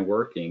those inner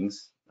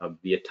workings of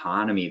the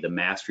autonomy, the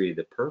mastery,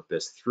 the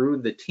purpose through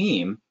the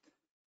team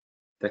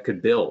that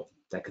could build,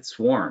 that could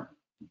swarm,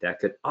 that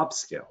could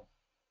upskill.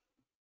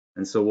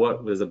 And so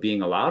what was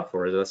being allowed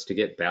for is us to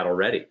get battle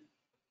ready.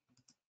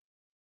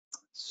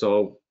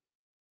 So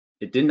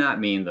it did not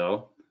mean,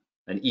 though,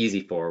 an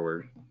easy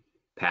forward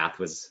path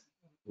was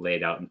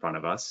laid out in front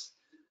of us.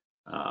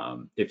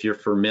 If you're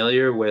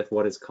familiar with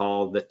what is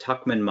called the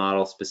Tuckman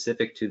model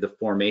specific to the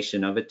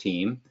formation of a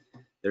team,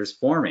 there's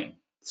forming,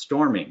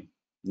 storming,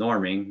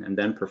 norming, and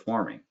then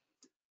performing.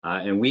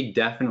 And we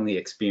definitely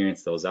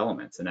experience those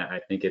elements. And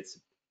I think it's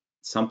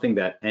something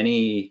that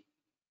any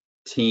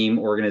team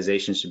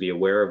organization should be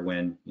aware of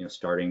when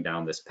starting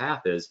down this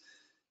path. Is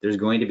there's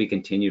going to be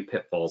continued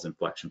pitfalls,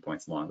 inflection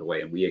points along the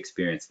way, and we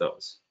experience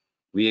those.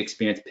 We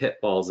experience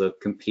pitfalls of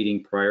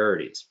competing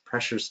priorities,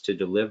 pressures to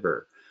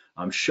deliver,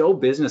 show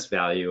business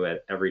value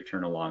at every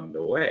turn along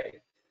the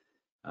way.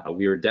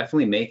 We were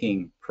definitely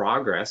making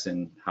progress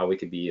in how we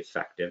could be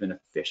effective and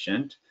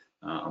efficient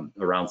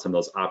around some of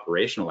those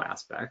operational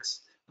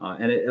aspects.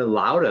 And it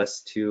allowed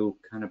us to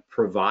kind of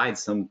provide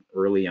some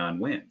early on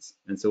wins.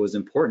 And so it was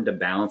important to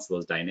balance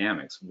those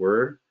dynamics.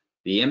 Were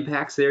the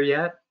impacts there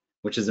yet?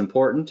 Which is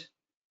important?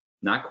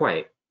 Not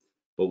quite.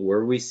 But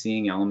were we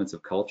seeing elements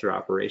of culture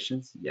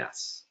operations?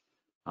 Yes.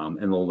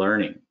 And the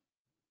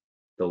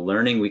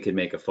learning we could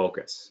make a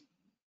focus.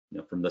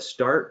 From the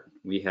start,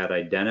 we had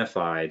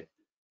identified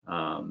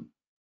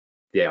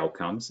the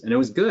outcomes, and it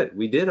was good.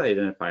 We did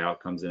identify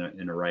outcomes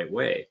in a right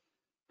way.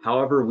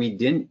 However, we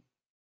didn't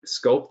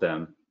scope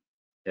them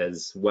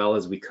as well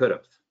as we could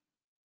have.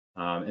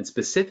 And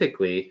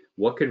specifically,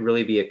 what could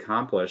really be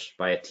accomplished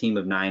by a team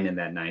of 9 in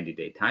that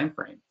 90-day time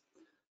frame.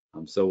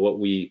 So what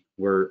we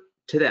were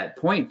to that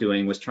point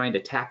doing was trying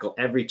to tackle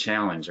every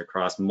challenge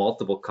across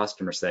multiple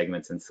customer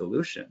segments and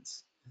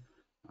solutions.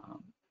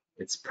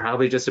 It's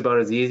probably just about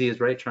as easy as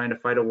trying to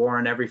fight a war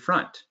on every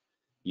front.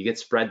 You get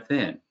spread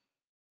thin,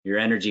 your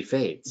energy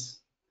fades.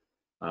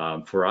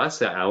 For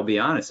us, I'll be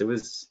honest, it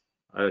was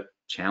a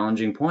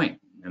challenging point.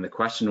 And the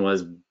question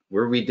was,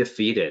 were we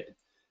defeated?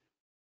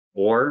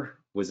 Or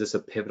was this a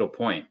pivotal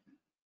point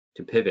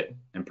to pivot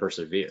and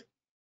persevere?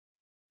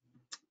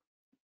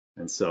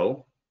 And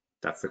so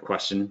that's the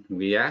question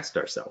we asked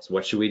ourselves.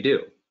 What should we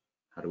do?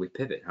 How do we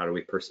pivot? How do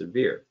we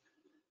persevere?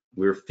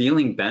 We were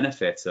feeling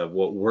benefits of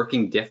what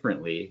working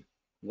differently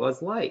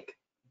was like.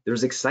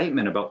 There's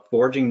excitement about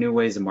forging new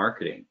ways of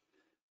marketing,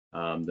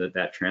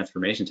 that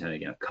transformation tend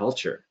again,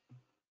 culture.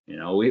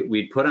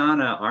 We'd put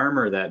on an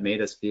armor that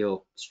made us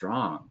feel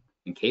strong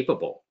and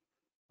capable.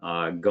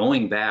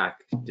 Going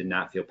back did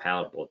not feel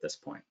palatable at this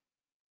point.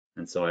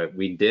 And so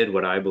we did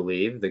what I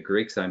believe the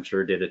Greeks, I'm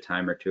sure, did a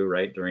time or two,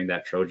 during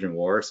that Trojan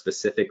War,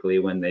 specifically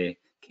when they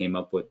came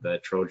up with the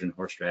Trojan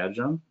Horse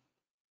stratagem.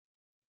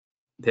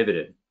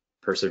 Pivoted,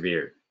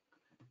 persevered.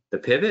 The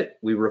pivot,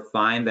 we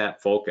refined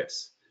that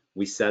focus.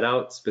 We set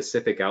out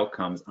specific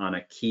outcomes on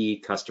a key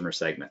customer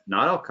segment,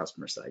 not all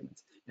customer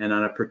segments, and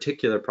on a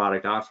particular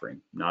product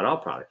offering, not all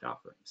product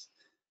offerings.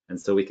 And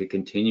so we could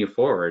continue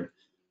forward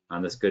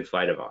on this good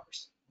fight of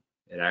ours.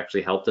 It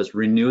actually helped us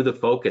renew the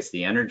focus,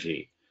 the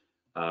energy.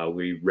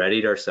 We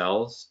readied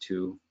ourselves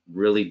to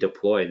really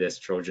deploy this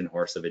Trojan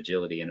horse of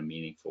agility in a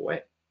meaningful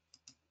way.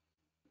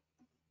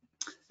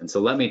 And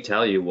so let me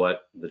tell you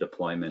what the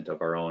deployment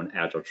of our own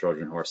Agile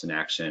Trojan horse in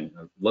action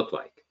looked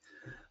like.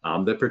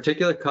 The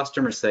particular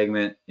customer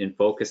segment in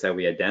focus that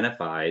we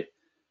identified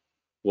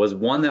was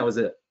one that was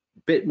a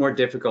bit more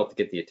difficult to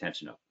get the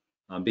attention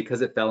of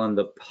because it fell in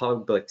the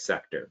public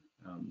sector,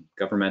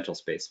 governmental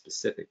space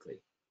specifically.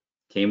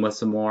 Came with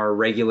some more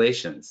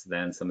regulations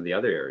than some of the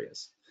other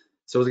areas.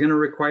 So it's going to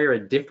require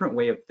a different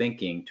way of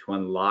thinking to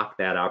unlock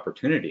that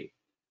opportunity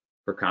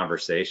for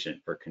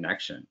conversation, for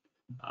connection.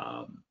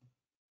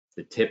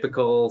 The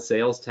typical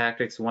sales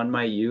tactics one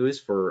might use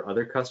for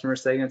other customer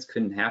segments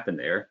couldn't happen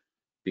there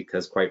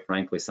because, quite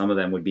frankly, some of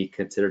them would be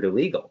considered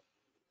illegal.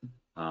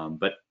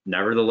 But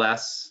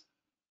nevertheless,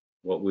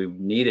 what we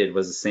needed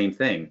was the same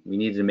thing. We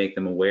needed to make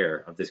them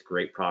aware of this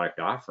great product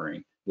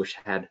offering, which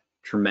had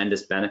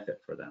tremendous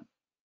benefit for them.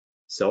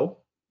 So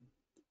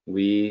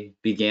we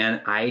began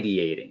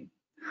ideating.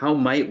 How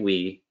might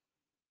we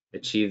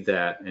achieve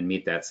that and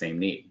meet that same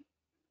need?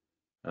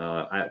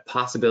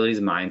 Possibilities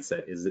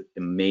mindset is an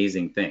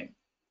amazing thing.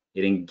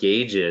 It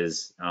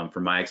engages,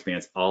 from my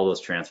experience, all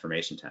those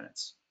transformation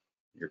tenets,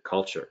 your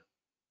culture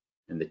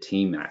and the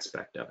team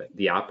aspect of it,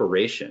 the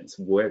operations,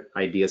 what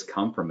ideas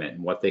come from it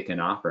and what they can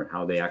offer and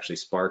how they actually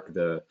spark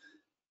the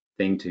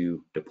thing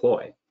to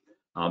deploy,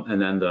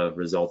 and then the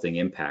resulting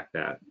impact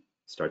that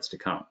starts to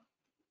come.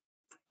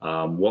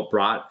 What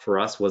brought for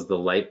us was the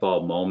light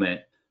bulb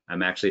moment.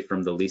 I'm actually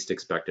from the least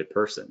expected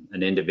person.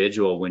 An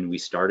individual, when we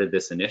started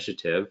this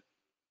initiative,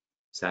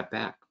 sat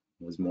back,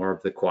 was more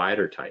of the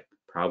quieter type,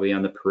 probably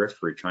on the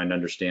periphery, trying to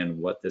understand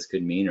what this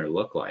could mean or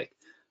look like.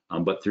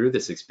 But through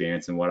this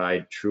experience, and what I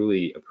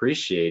truly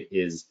appreciate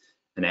is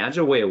an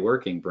agile way of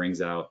working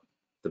brings out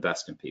the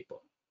best in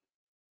people.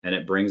 And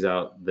it brings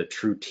out the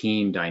true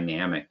team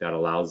dynamic that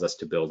allows us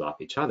to build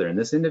off each other. And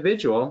this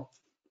individual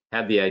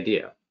had the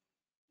idea.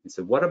 He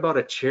said, what about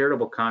a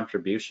charitable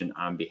contribution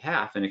on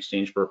behalf in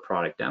exchange for a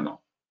product demo?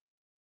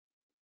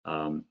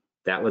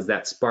 That was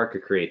that spark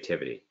of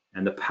creativity,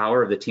 and the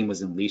power of the team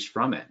was unleashed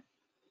from it.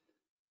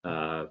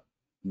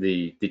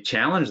 The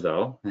challenge,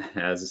 though,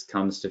 as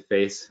comes to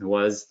face,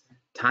 was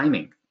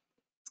timing.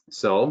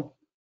 So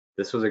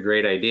this was a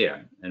great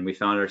idea, and we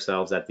found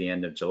ourselves at the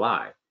end of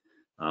July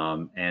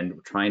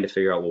and trying to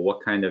figure out, well,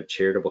 what kind of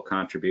charitable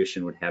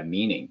contribution would have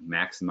meaning,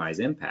 maximize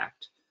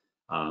impact,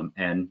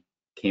 and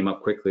came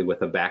up quickly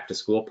with a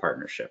back-to-school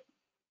partnership,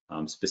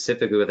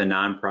 specifically with a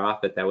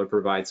nonprofit that would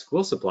provide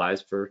school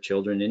supplies for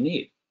children in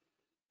need.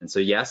 And so,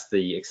 yes,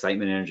 the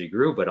excitement and energy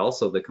grew, but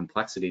also the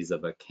complexities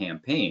of a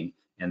campaign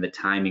and the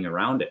timing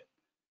around it.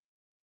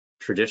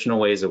 Traditional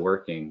ways of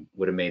working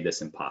would have made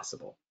this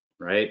impossible,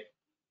 right?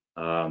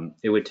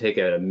 It would take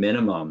a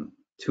minimum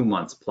 2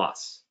 months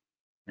plus.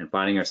 And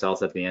finding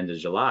ourselves at the end of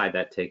July,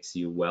 that takes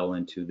you well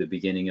into the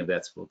beginning of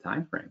that school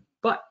timeframe.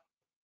 But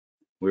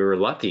we were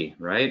lucky,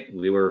 right?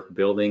 We were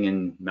building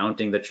and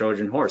mounting the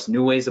Trojan Horse.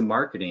 New ways of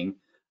marketing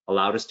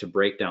allowed us to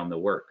break down the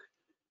work,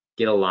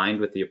 get aligned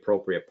with the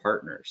appropriate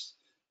partners,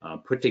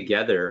 put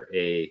together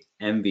a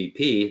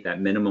MVP,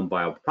 that minimum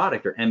viable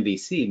product, or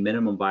MVC,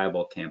 minimum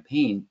viable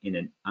campaign, in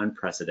an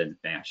unprecedented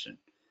fashion.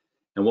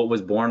 And what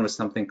was born was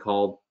something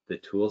called the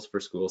Tools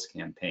for Schools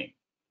campaign.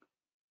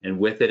 And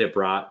with it, it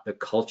brought the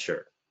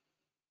culture,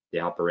 the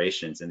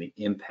operations, and the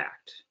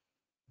impact.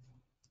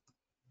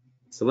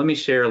 So let me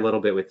share a little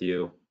bit with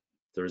you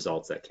the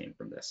results that came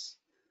from this.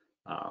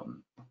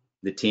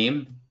 The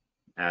team,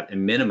 at a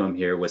minimum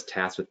here, was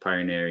tasked with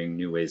pioneering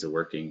new ways of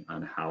working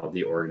on how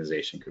the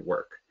organization could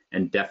work.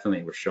 And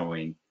definitely we're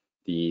showing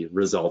the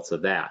results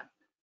of that.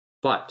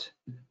 But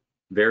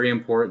very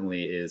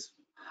importantly is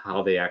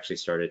how they actually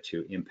started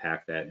to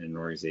impact that in an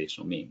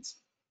organizational means.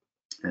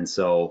 And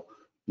so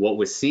what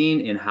was seen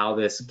in how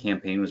this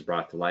campaign was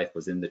brought to life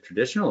was, in the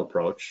traditional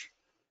approach,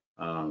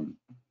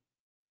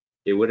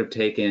 it would have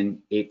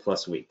taken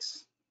 8+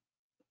 weeks,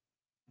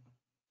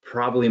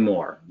 probably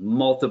more,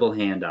 multiple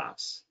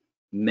handoffs,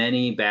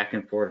 many back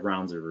and forth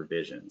rounds of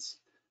revisions.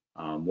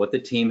 What the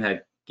team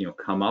had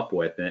come up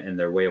with, and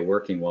their way of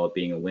working, while it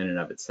being a win in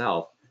of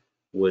itself,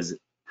 was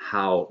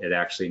how it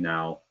actually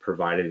now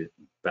provided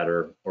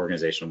better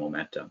organizational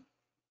momentum.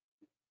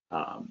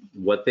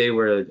 What they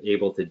were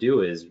able to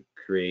do is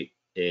create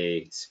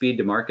a speed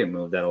to market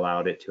move that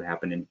allowed it to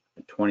happen in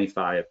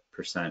 25%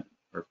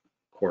 or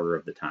quarter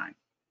of the time.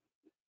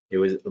 It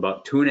was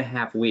about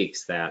 2.5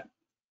 weeks that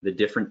the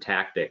different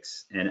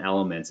tactics and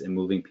elements and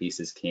moving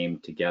pieces came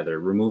together,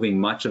 removing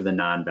much of the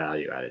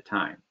non-value at a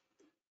time.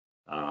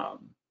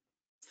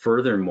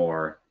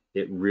 Furthermore,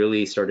 it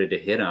really started to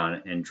hit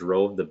on and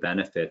drove the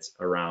benefits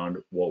around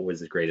what was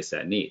the greatest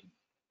at need.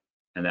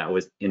 And that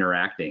was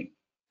interacting,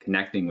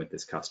 connecting with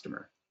this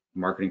customer.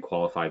 Marketing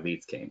qualified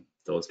leads came.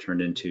 Those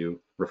turned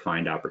into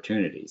refined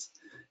opportunities.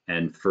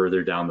 And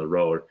further down the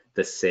road,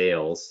 the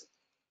sales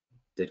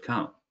did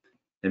come.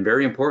 And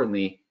very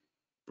importantly,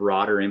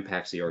 broader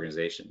impacts the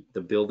organization.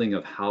 The building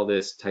of how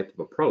this type of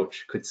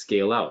approach could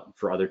scale out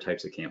for other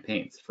types of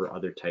campaigns, for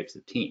other types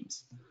of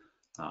teams.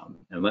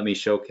 And let me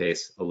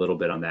showcase a little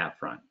bit on that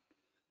front.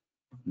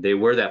 They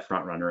were that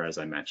front runner, as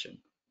I mentioned.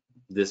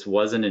 This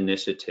was an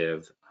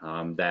initiative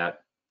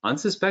that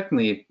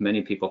unsuspectingly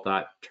many people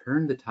thought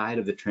turned the tide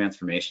of the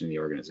transformation in the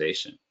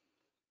organization.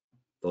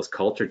 Those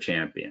culture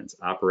champions,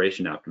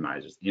 operation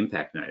optimizers,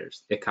 impact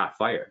nighters, it caught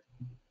fire.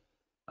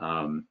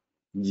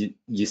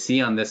 You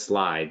see on this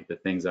slide the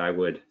things I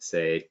would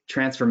say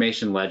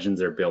transformation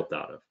legends are built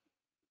out of: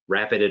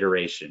 rapid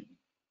iteration,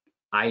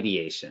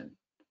 ideation,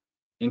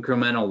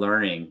 incremental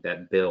learning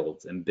that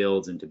builds and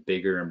builds into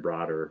bigger and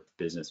broader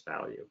business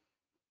value.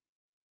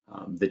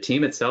 The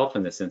team itself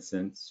in this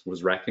instance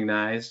was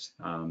recognized,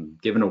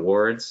 given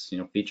awards,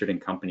 featured in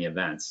company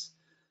events.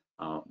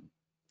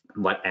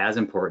 But as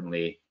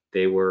importantly,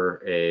 they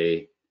were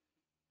a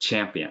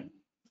champion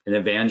an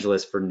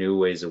evangelist for new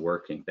ways of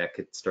working that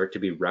could start to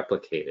be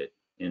replicated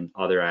in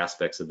other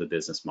aspects of the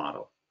business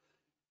model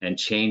and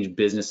change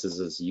businesses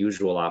as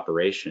usual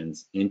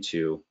operations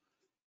into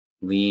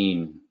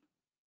lean,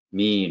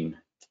 mean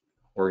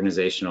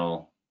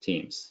organizational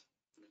teams.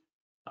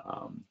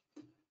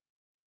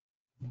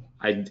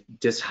 I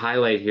just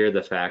highlight here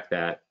the fact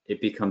that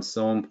it becomes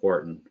so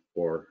important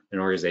for an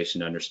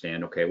organization to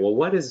understand, okay, well,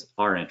 what is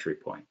our entry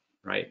point,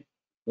 right?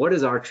 What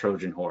is our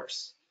Trojan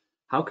horse?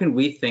 How can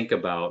we think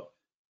about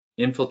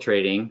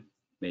infiltrating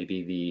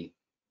maybe the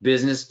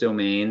business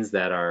domains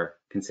that are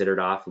considered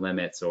off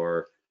limits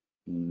or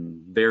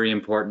very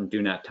important,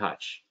 do not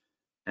touch,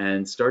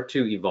 and start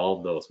to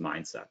evolve those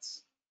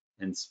mindsets,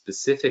 and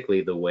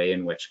specifically the way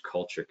in which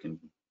culture can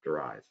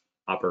derive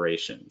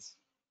operations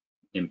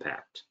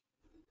impact.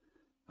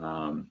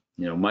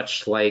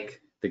 Much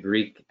like the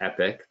Greek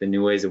epic, the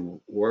new ways of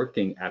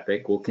working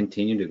epic will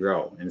continue to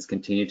grow, and it's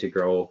continued to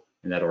grow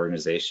in that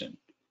organization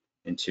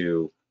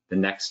into the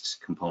next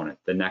component,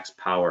 the next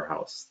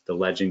powerhouse. The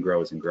legend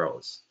grows and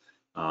grows.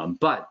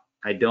 But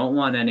I don't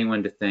want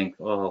anyone to think,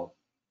 oh,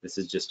 this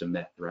is just a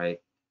myth, right?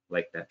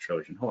 Like that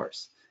Trojan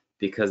horse,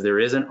 because there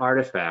is an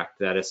artifact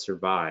that has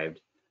survived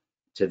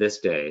to this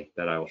day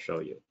that I will show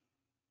you.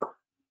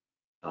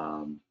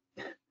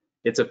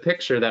 It's a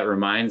picture that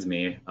reminds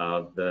me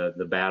of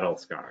the battle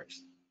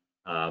scars,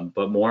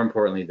 but more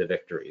importantly, the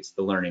victories,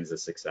 the learnings, the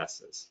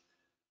successes.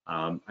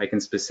 I can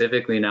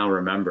specifically now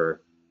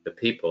remember the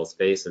people's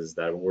faces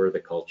that were the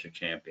culture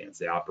champions,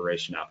 the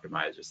operation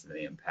optimizers, and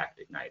the impact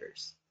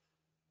igniters.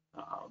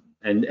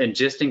 And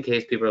just in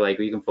case people are like,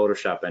 well, you can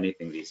Photoshop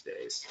anything these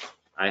days,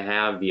 I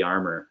have the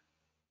armor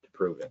to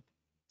prove it.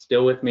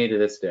 Still with me to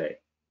this day.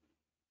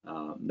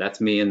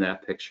 That's me in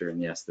that picture, and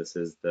yes, this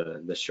is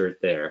the shirt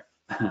there.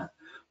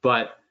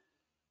 But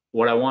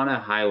what I want to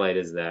highlight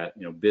is that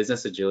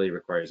business agility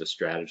requires a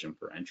stratagem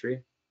for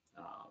entry,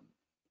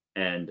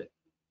 and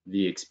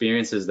the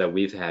experiences that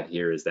we've had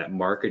here is that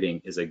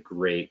marketing is a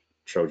great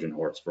Trojan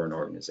horse for an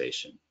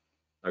organization,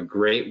 a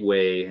great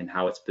way in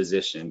how it's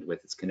positioned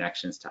with its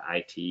connections to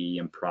IT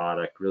and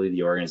product, really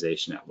the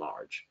organization at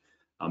large.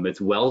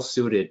 It's well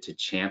suited to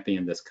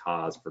champion this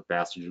cause for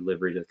faster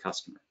delivery to the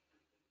customer,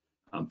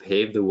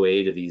 pave the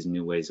way to these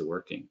new ways of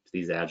working, to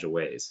these agile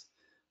ways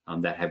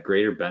that have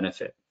greater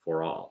benefit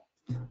for all.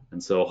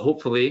 And so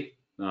hopefully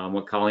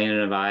what Colleen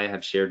and I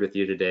have shared with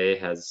you today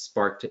has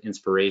sparked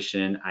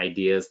inspiration,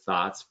 ideas,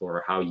 thoughts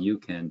for how you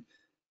can,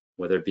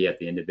 whether it be at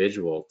the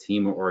individual,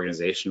 team, or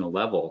organizational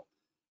level,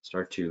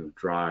 start to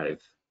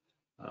drive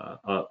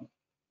a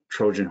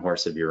Trojan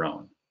horse of your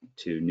own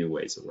to new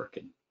ways of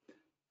working.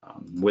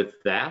 With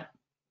that,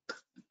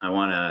 I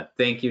want to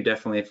thank you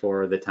definitely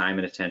for the time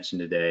and attention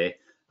today.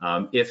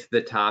 If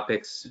the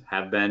topics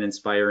have been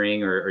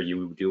inspiring or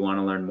you do want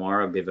to learn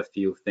more, I'll give a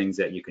few things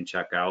that you can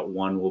check out.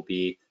 One will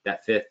be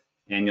that 5th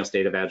annual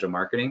State of Agile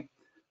Marketing.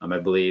 I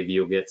believe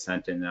you'll get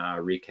sent in a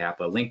recap,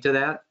 a link to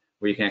that,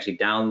 where you can actually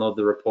download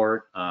the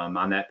report.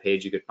 On that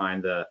page, you could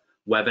find the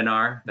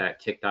webinar that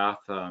kicked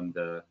off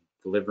the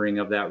delivering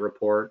of that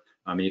report.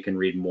 You can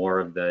read more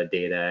of the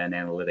data and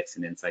analytics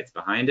and insights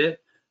behind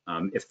it.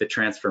 If the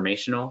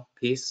transformational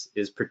piece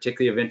is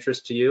particularly of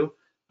interest to you,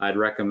 I'd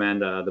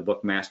recommend the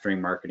book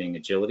Mastering Marketing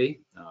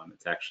Agility.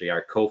 It's actually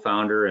our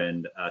co-founder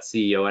and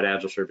CEO at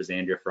Agile Sherpa,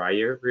 Andrea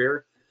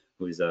Fryer,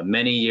 who's a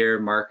many-year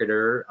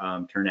marketer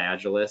turned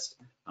agilist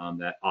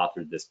that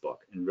authored this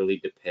book and really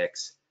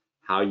depicts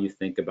how you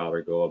think about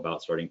or go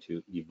about starting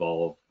to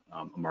evolve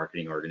a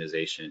marketing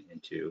organization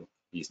into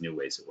these new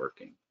ways of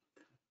working.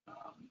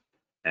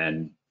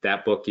 And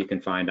that book you can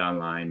find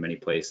online, many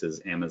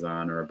places,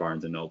 Amazon or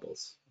Barnes and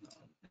Nobles.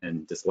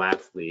 And just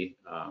lastly,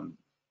 on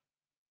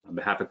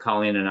behalf of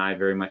Colleen and I,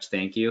 very much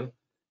thank you.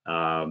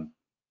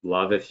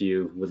 Love if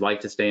you would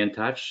like to stay in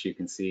touch. You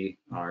can see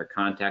our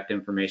contact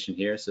information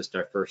here. It's just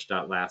our first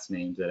last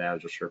names at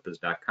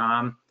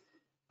agilesherpas.com.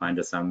 Find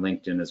us on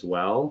LinkedIn as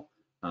well.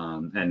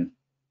 And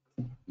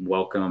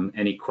welcome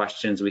any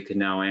questions we can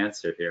now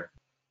answer here.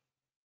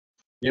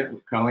 Yeah,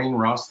 Colleen,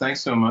 Ross, thanks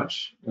so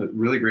much.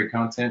 Really great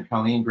content.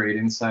 Colleen, great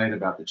insight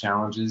about the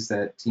challenges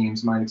that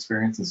teams might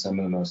experience and some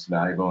of the most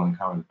valuable and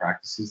common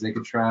practices they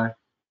could try.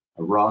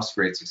 Ross,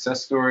 great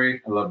success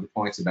story. I love the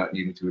points about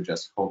needing to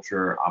adjust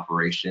culture,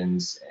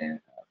 operations, and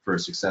for a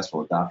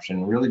successful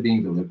adoption, really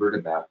being deliberate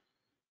about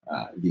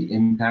the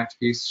impact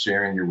piece,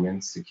 sharing your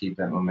wins to keep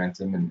that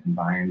momentum and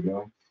buy-in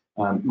going.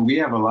 We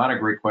have a lot of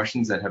great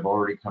questions that have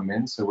already come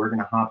in, so we're going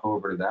to hop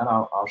over to that.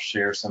 I'll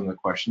share some of the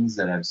questions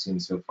that I've seen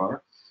so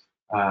far.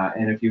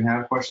 And if you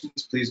have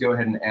questions, please go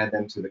ahead and add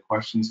them to the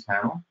questions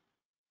panel.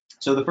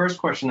 So the first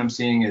question I'm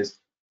seeing is,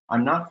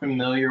 I'm not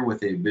familiar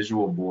with a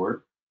visual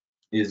board.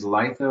 Is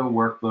Litho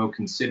workflow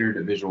considered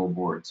a visual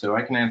board? So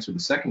I can answer the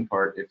second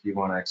part if you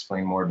want to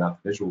explain more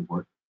about the visual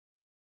board.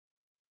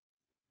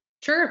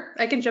 Sure,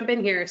 I can jump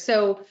in here.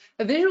 So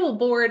a visual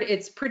board,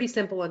 it's pretty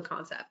simple in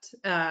concept.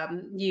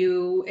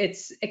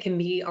 It can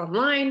be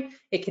online,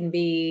 it can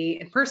be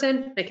in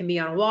person, it can be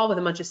on a wall with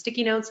a bunch of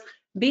sticky notes.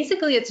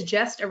 Basically, it's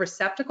just a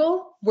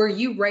receptacle where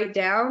you write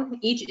down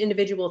each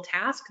individual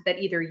task that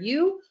either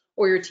you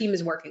or your team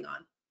is working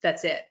on.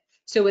 That's it.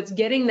 So it's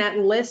getting that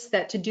list,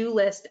 that to-do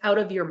list out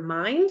of your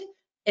mind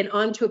and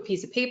onto a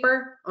piece of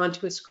paper,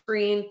 onto a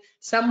screen,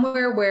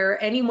 somewhere where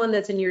anyone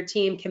that's in your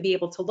team can be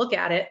able to look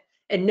at it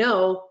and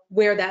know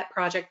where that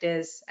project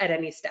is at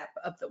any step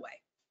of the way.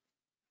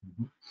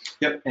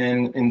 Yep,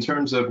 and in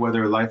terms of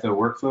whether Litho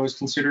Workflow is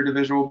considered a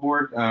visual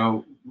board,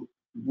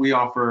 we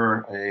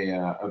offer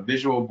a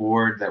visual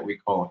board that we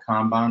call a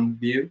Kanban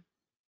view,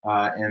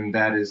 and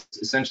that is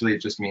essentially,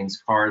 it just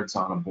means cards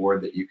on a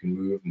board that you can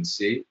move and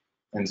see.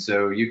 And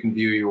so you can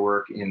view your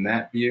work in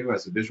that view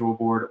as a visual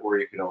board, or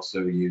you could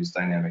also use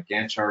dynamic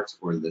Gantt charts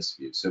or list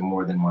view. So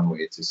more than one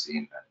way to see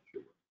and manage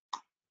your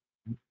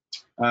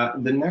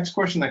work. The next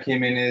question that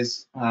came in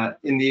is,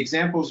 in the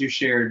examples you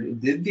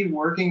shared, did the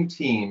working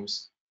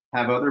teams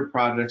have other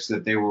projects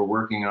that they were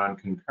working on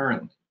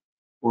concurrently,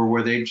 or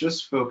were they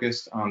just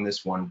focused on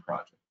this one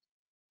project?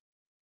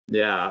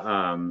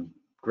 Yeah,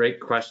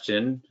 great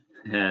question.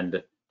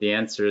 And the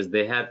answer is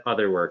they had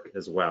other work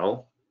as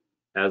well,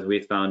 as we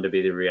found to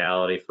be the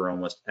reality for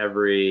almost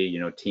every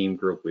team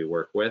group we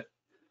work with.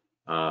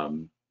 How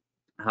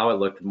it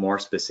looked more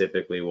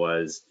specifically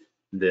was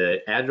the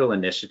Agile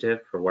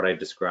initiative for what I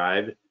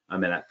described,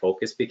 and that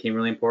focus became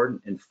really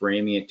important in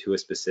framing it to a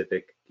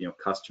specific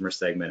customer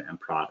segment and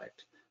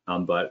product.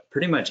 But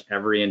pretty much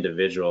every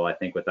individual, I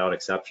think without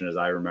exception as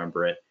I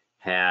remember it,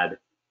 had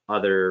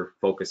other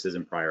focuses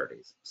and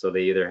priorities. So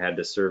they either had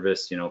to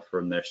service,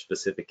 from their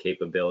specific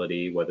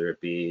capability, whether it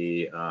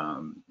be,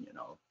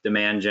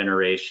 demand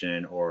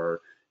generation or,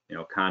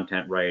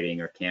 content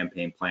writing or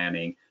campaign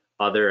planning,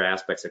 other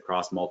aspects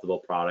across multiple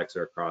products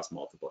or across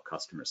multiple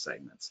customer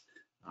segments.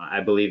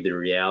 I believe the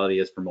reality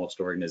is for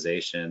most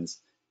organizations,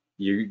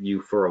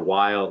 you for a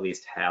while at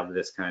least have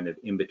this kind of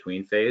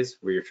in-between phase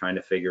where you're trying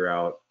to figure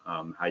out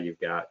how you've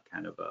got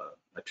kind of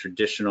a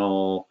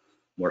traditional,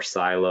 more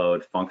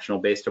siloed,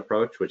 functional-based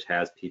approach, which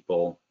has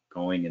people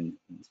going and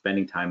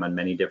spending time on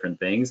many different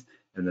things,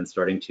 and then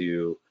starting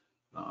to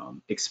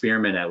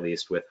experiment at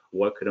least with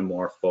what could a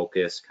more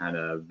focused kind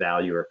of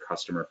value or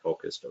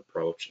customer-focused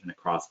approach in a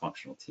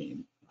cross-functional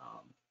team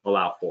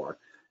allow for.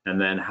 And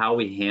then how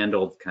we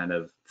handled kind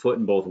of foot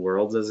in both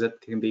worlds, as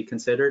it can be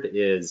considered,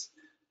 is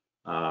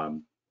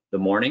the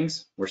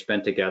mornings were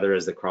spent together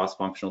as the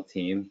cross-functional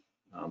team,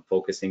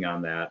 focusing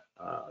on that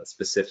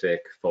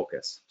specific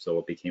focus. So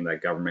it became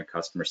that government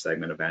customer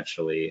segment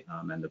eventually,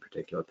 and the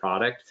particular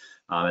product.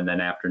 And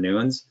then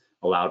afternoons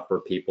allowed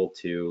for people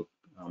to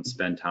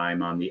spend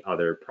time on the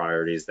other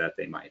priorities that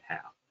they might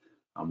have.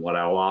 What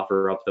I'll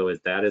offer up though is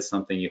that is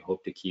something you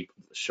hope to keep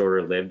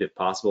shorter lived if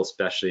possible,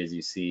 especially as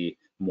you see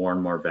more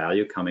and more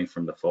value coming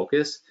from the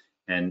focus.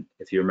 And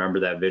if you remember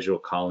that visual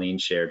Colleen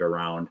shared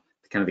around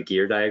kind of the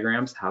gear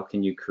diagrams, how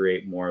can you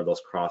create more of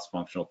those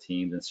cross-functional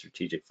teams and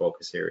strategic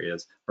focus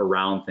areas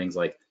around things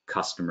like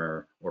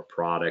customer or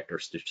product or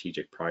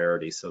strategic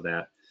priorities, so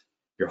that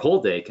your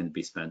whole day can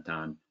be spent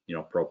on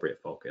appropriate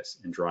focus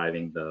and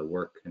driving the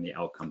work and the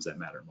outcomes that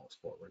matter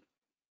most forward.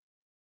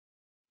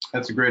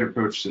 That's a great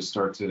approach to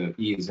start to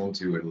ease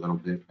into it a little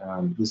bit.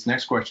 This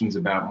next question is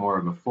about more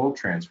of a full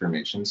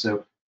transformation.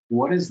 So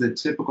what is the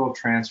typical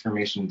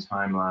transformation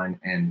timeline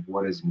and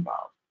what is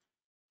involved?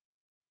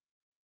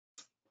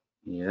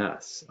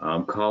 Yes,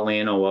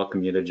 Colleen, I'll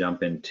welcome you to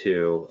jump in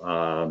too.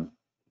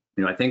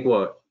 I think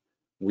what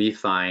we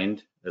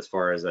find as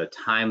far as a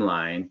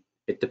timeline,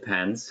 it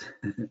depends.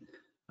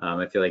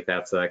 I feel like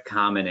that's a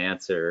common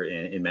answer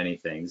in many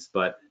things,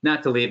 but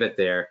not to leave it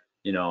there.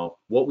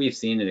 What we've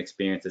seen and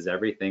experienced is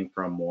everything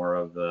from more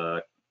of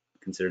the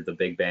considered the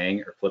big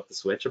bang or flip the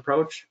switch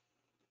approach.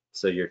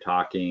 So you're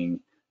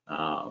talking,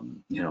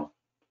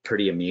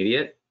 pretty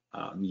immediate.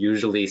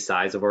 Usually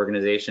size of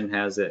organization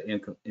has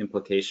an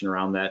implication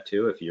around that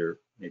too. If you're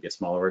maybe a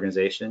smaller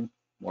organization,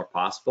 more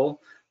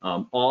possible,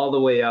 all the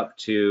way up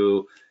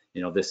to,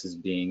 this is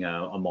being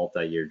a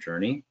multi-year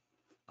journey.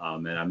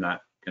 And I'm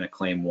not going to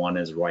claim one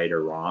is right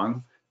or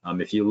wrong.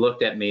 If you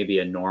looked at maybe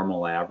a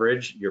normal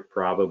average, you're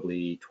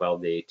probably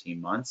 12 to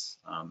 18 months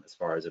as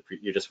far as if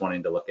you're just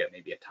wanting to look at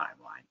maybe a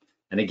timeline.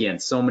 And again,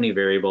 so many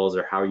variables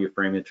are how you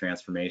frame the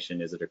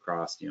transformation. Is it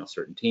across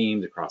certain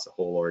teams, across a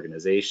whole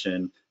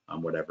organization,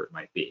 whatever it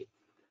might be.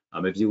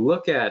 If you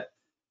look at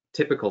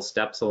typical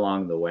steps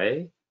along the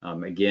way,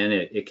 again,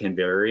 it can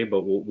vary,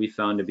 but what we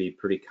found to be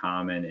pretty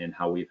common in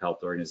how we've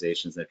helped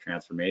organizations in their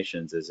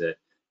transformations is it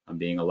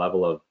being a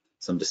level of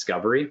some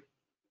discovery.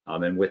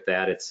 And with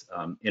that, it's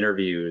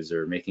interviews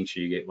or making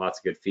sure you get lots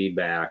of good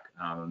feedback,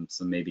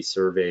 some maybe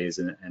surveys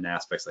and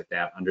aspects like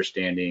that,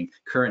 understanding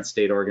current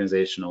state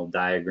organizational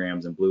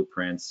diagrams and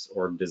blueprints,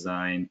 org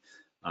design,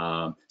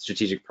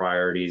 strategic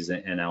priorities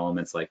and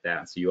elements like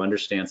that. So you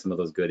understand some of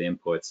those good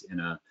inputs in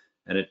a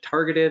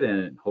targeted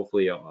and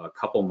hopefully a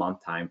couple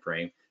month time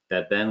frame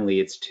that then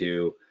leads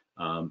to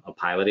a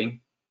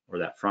piloting or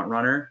that front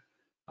runner,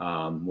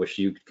 which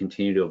you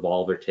continue to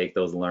evolve or take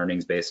those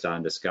learnings based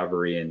on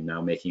discovery and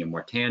now making it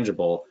more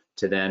tangible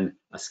to then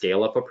a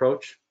scale up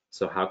approach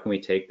So how can we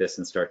take this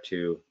and start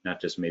to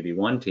not just maybe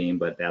one team,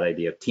 but that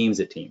idea of teams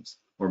of teams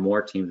or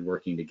more teams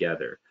working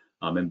together,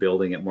 and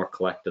building it more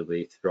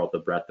collectively throughout the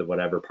breadth of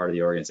whatever part of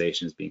the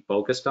organization is being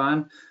focused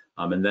on.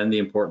 And then the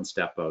important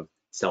step of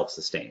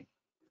self-sustain.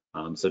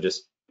 So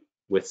just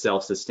with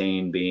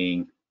self-sustain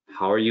being,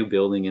 how are you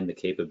building in the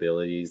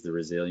capabilities, the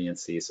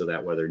resiliency, so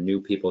that whether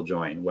new people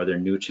join, whether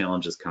new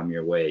challenges come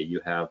your way, you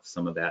have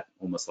some of that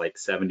almost like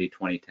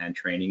 70-20-10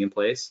 training in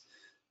place.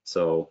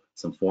 So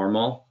some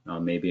formal,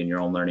 maybe in your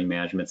own learning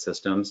management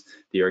systems.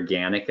 The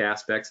organic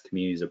aspects,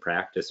 communities of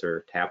practice,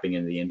 or tapping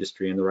into the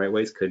industry in the right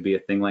ways could be a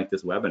thing like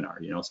this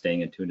webinar,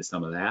 staying in tune to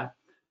some of that.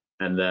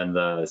 And then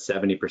the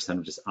 70%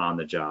 of just on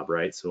the job,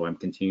 right? So I'm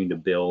continuing to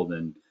build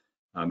and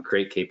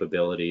create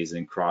capabilities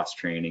and cross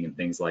training and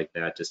things like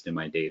that just in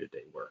my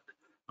day-to-day work.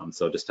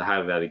 So just to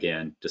have that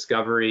again,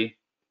 discovery,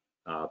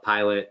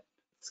 pilot,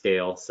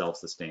 scale,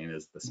 self-sustain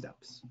is the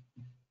steps.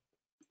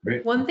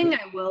 Great. One thing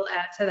I will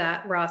add to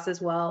that, Ross, as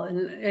well,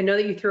 and I know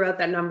that you threw out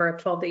that number of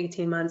 12 to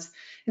 18 months.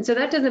 And so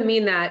that doesn't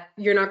mean that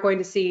you're not going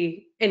to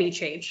see any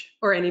change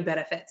or any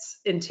benefits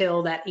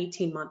until that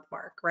 18-month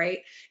mark, right?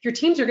 Your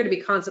teams are going to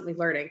be constantly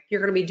learning. You're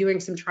going to be doing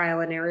some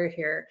trial and error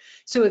here.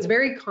 So it's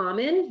very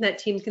common that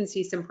teams can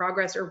see some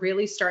progress or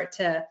really start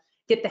to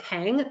get the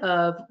hang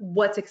of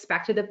what's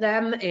expected of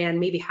them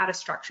and maybe how to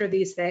structure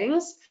these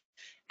things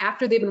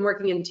after they've been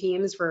working in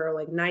teams for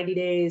like 90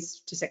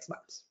 days to 6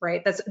 months,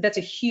 right? That's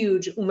a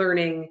huge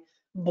learning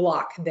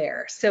block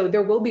there. So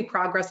there will be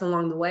progress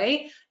along the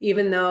way,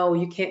 even though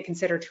you can't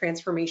consider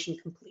transformation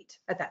complete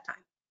at that time.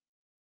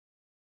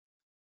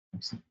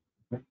 Excellent.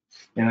 Okay.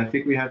 And I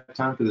think we have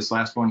time for this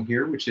last one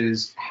here, which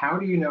is, how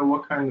do you know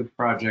what kind of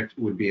project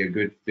would be a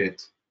good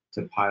fit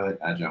to pilot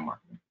Agile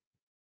marketing?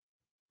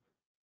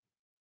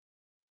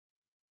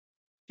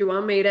 Do you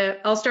want me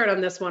to? I'll start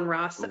on this one,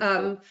 Ross.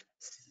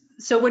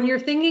 So when you're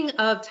thinking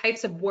of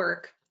types of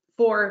work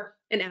for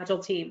an Agile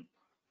team,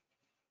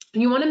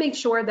 you want to make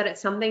sure that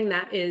it's something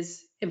that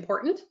is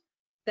important,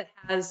 that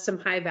has some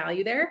high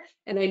value there.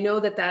 And I know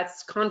that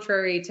that's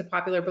contrary to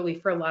popular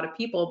belief for a lot of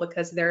people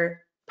because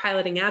they're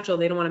piloting Agile,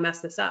 they don't want to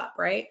mess this up,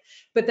 right?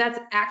 But that's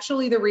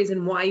actually the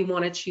reason why you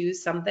want to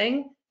choose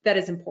something that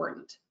is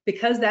important,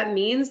 because that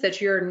means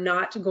that you're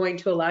not going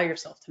to allow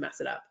yourself to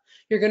mess it up.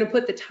 You're going to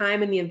put the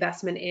time and the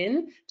investment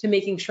in to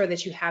making sure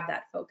that you have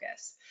that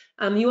focus.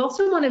 You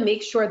also want to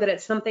make sure that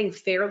it's something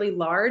fairly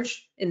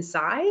large in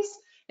size.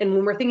 And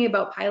when we're thinking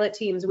about pilot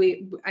teams,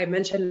 I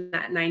mentioned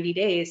that 90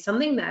 days,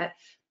 something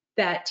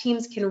that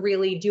teams can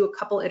really do a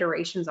couple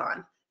iterations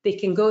on. They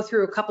can go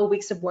through a couple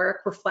weeks of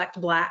work, reflect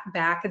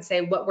back and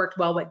say what worked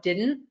well, what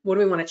didn't, what do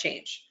we want to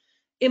change?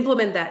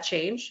 Implement that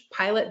change,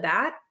 pilot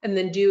that, and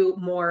then do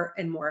more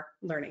and more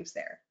learnings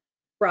there.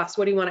 Ross,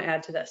 what do you want to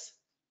add to this?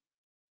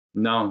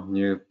 No,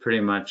 you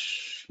pretty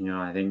much,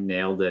 I think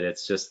nailed it.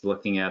 It's just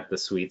looking at the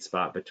sweet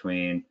spot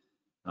between,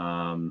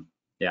 how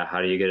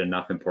do you get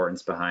enough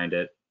importance behind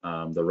it,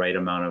 the right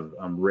amount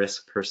of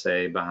risk per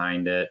se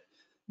behind it,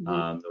 the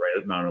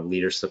right amount of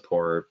leader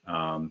support.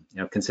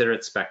 Consider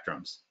it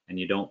spectrums, and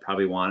you don't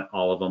probably want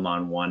all of them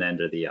on one end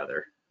or the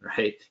other,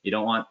 right? You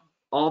don't want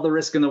all the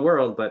risk in the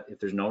world, but if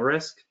there's no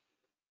risk,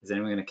 is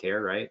anyone going to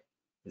care, right?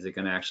 Is it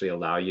going to actually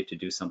allow you to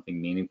do something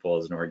meaningful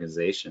as an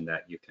organization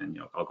that you can,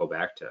 I'll go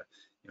back to,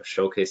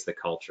 showcase the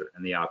culture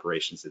and the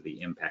operations of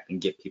the impact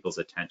and get people's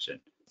attention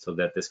so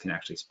that this can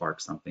actually spark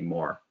something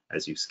more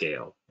as you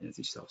scale and as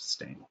you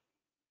self-sustain.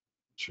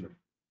 Sure.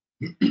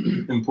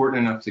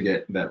 Important enough to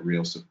get that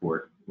real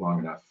support long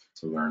enough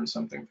to learn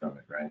something from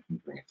it, right?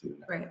 And bring it to the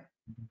next. Right.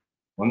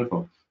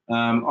 Wonderful.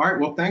 All right,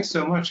 well, thanks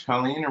so much,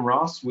 Colleen and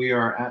Ross. We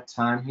are at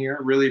time here.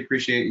 Really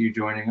appreciate you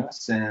joining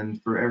us.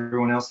 And for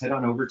everyone else, head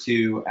on over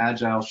to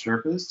Agile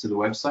Sherpas, to the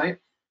website,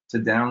 to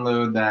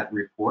download that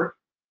report.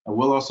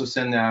 We'll also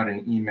send out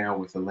an email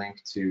with a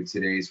link to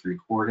today's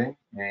recording.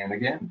 And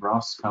again,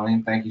 Ross,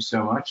 Colleen, thank you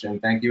so much. And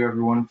thank you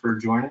everyone for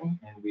joining,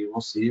 and we will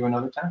see you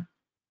another time.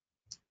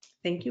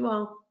 Thank you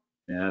all.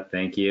 Yeah,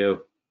 thank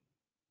you.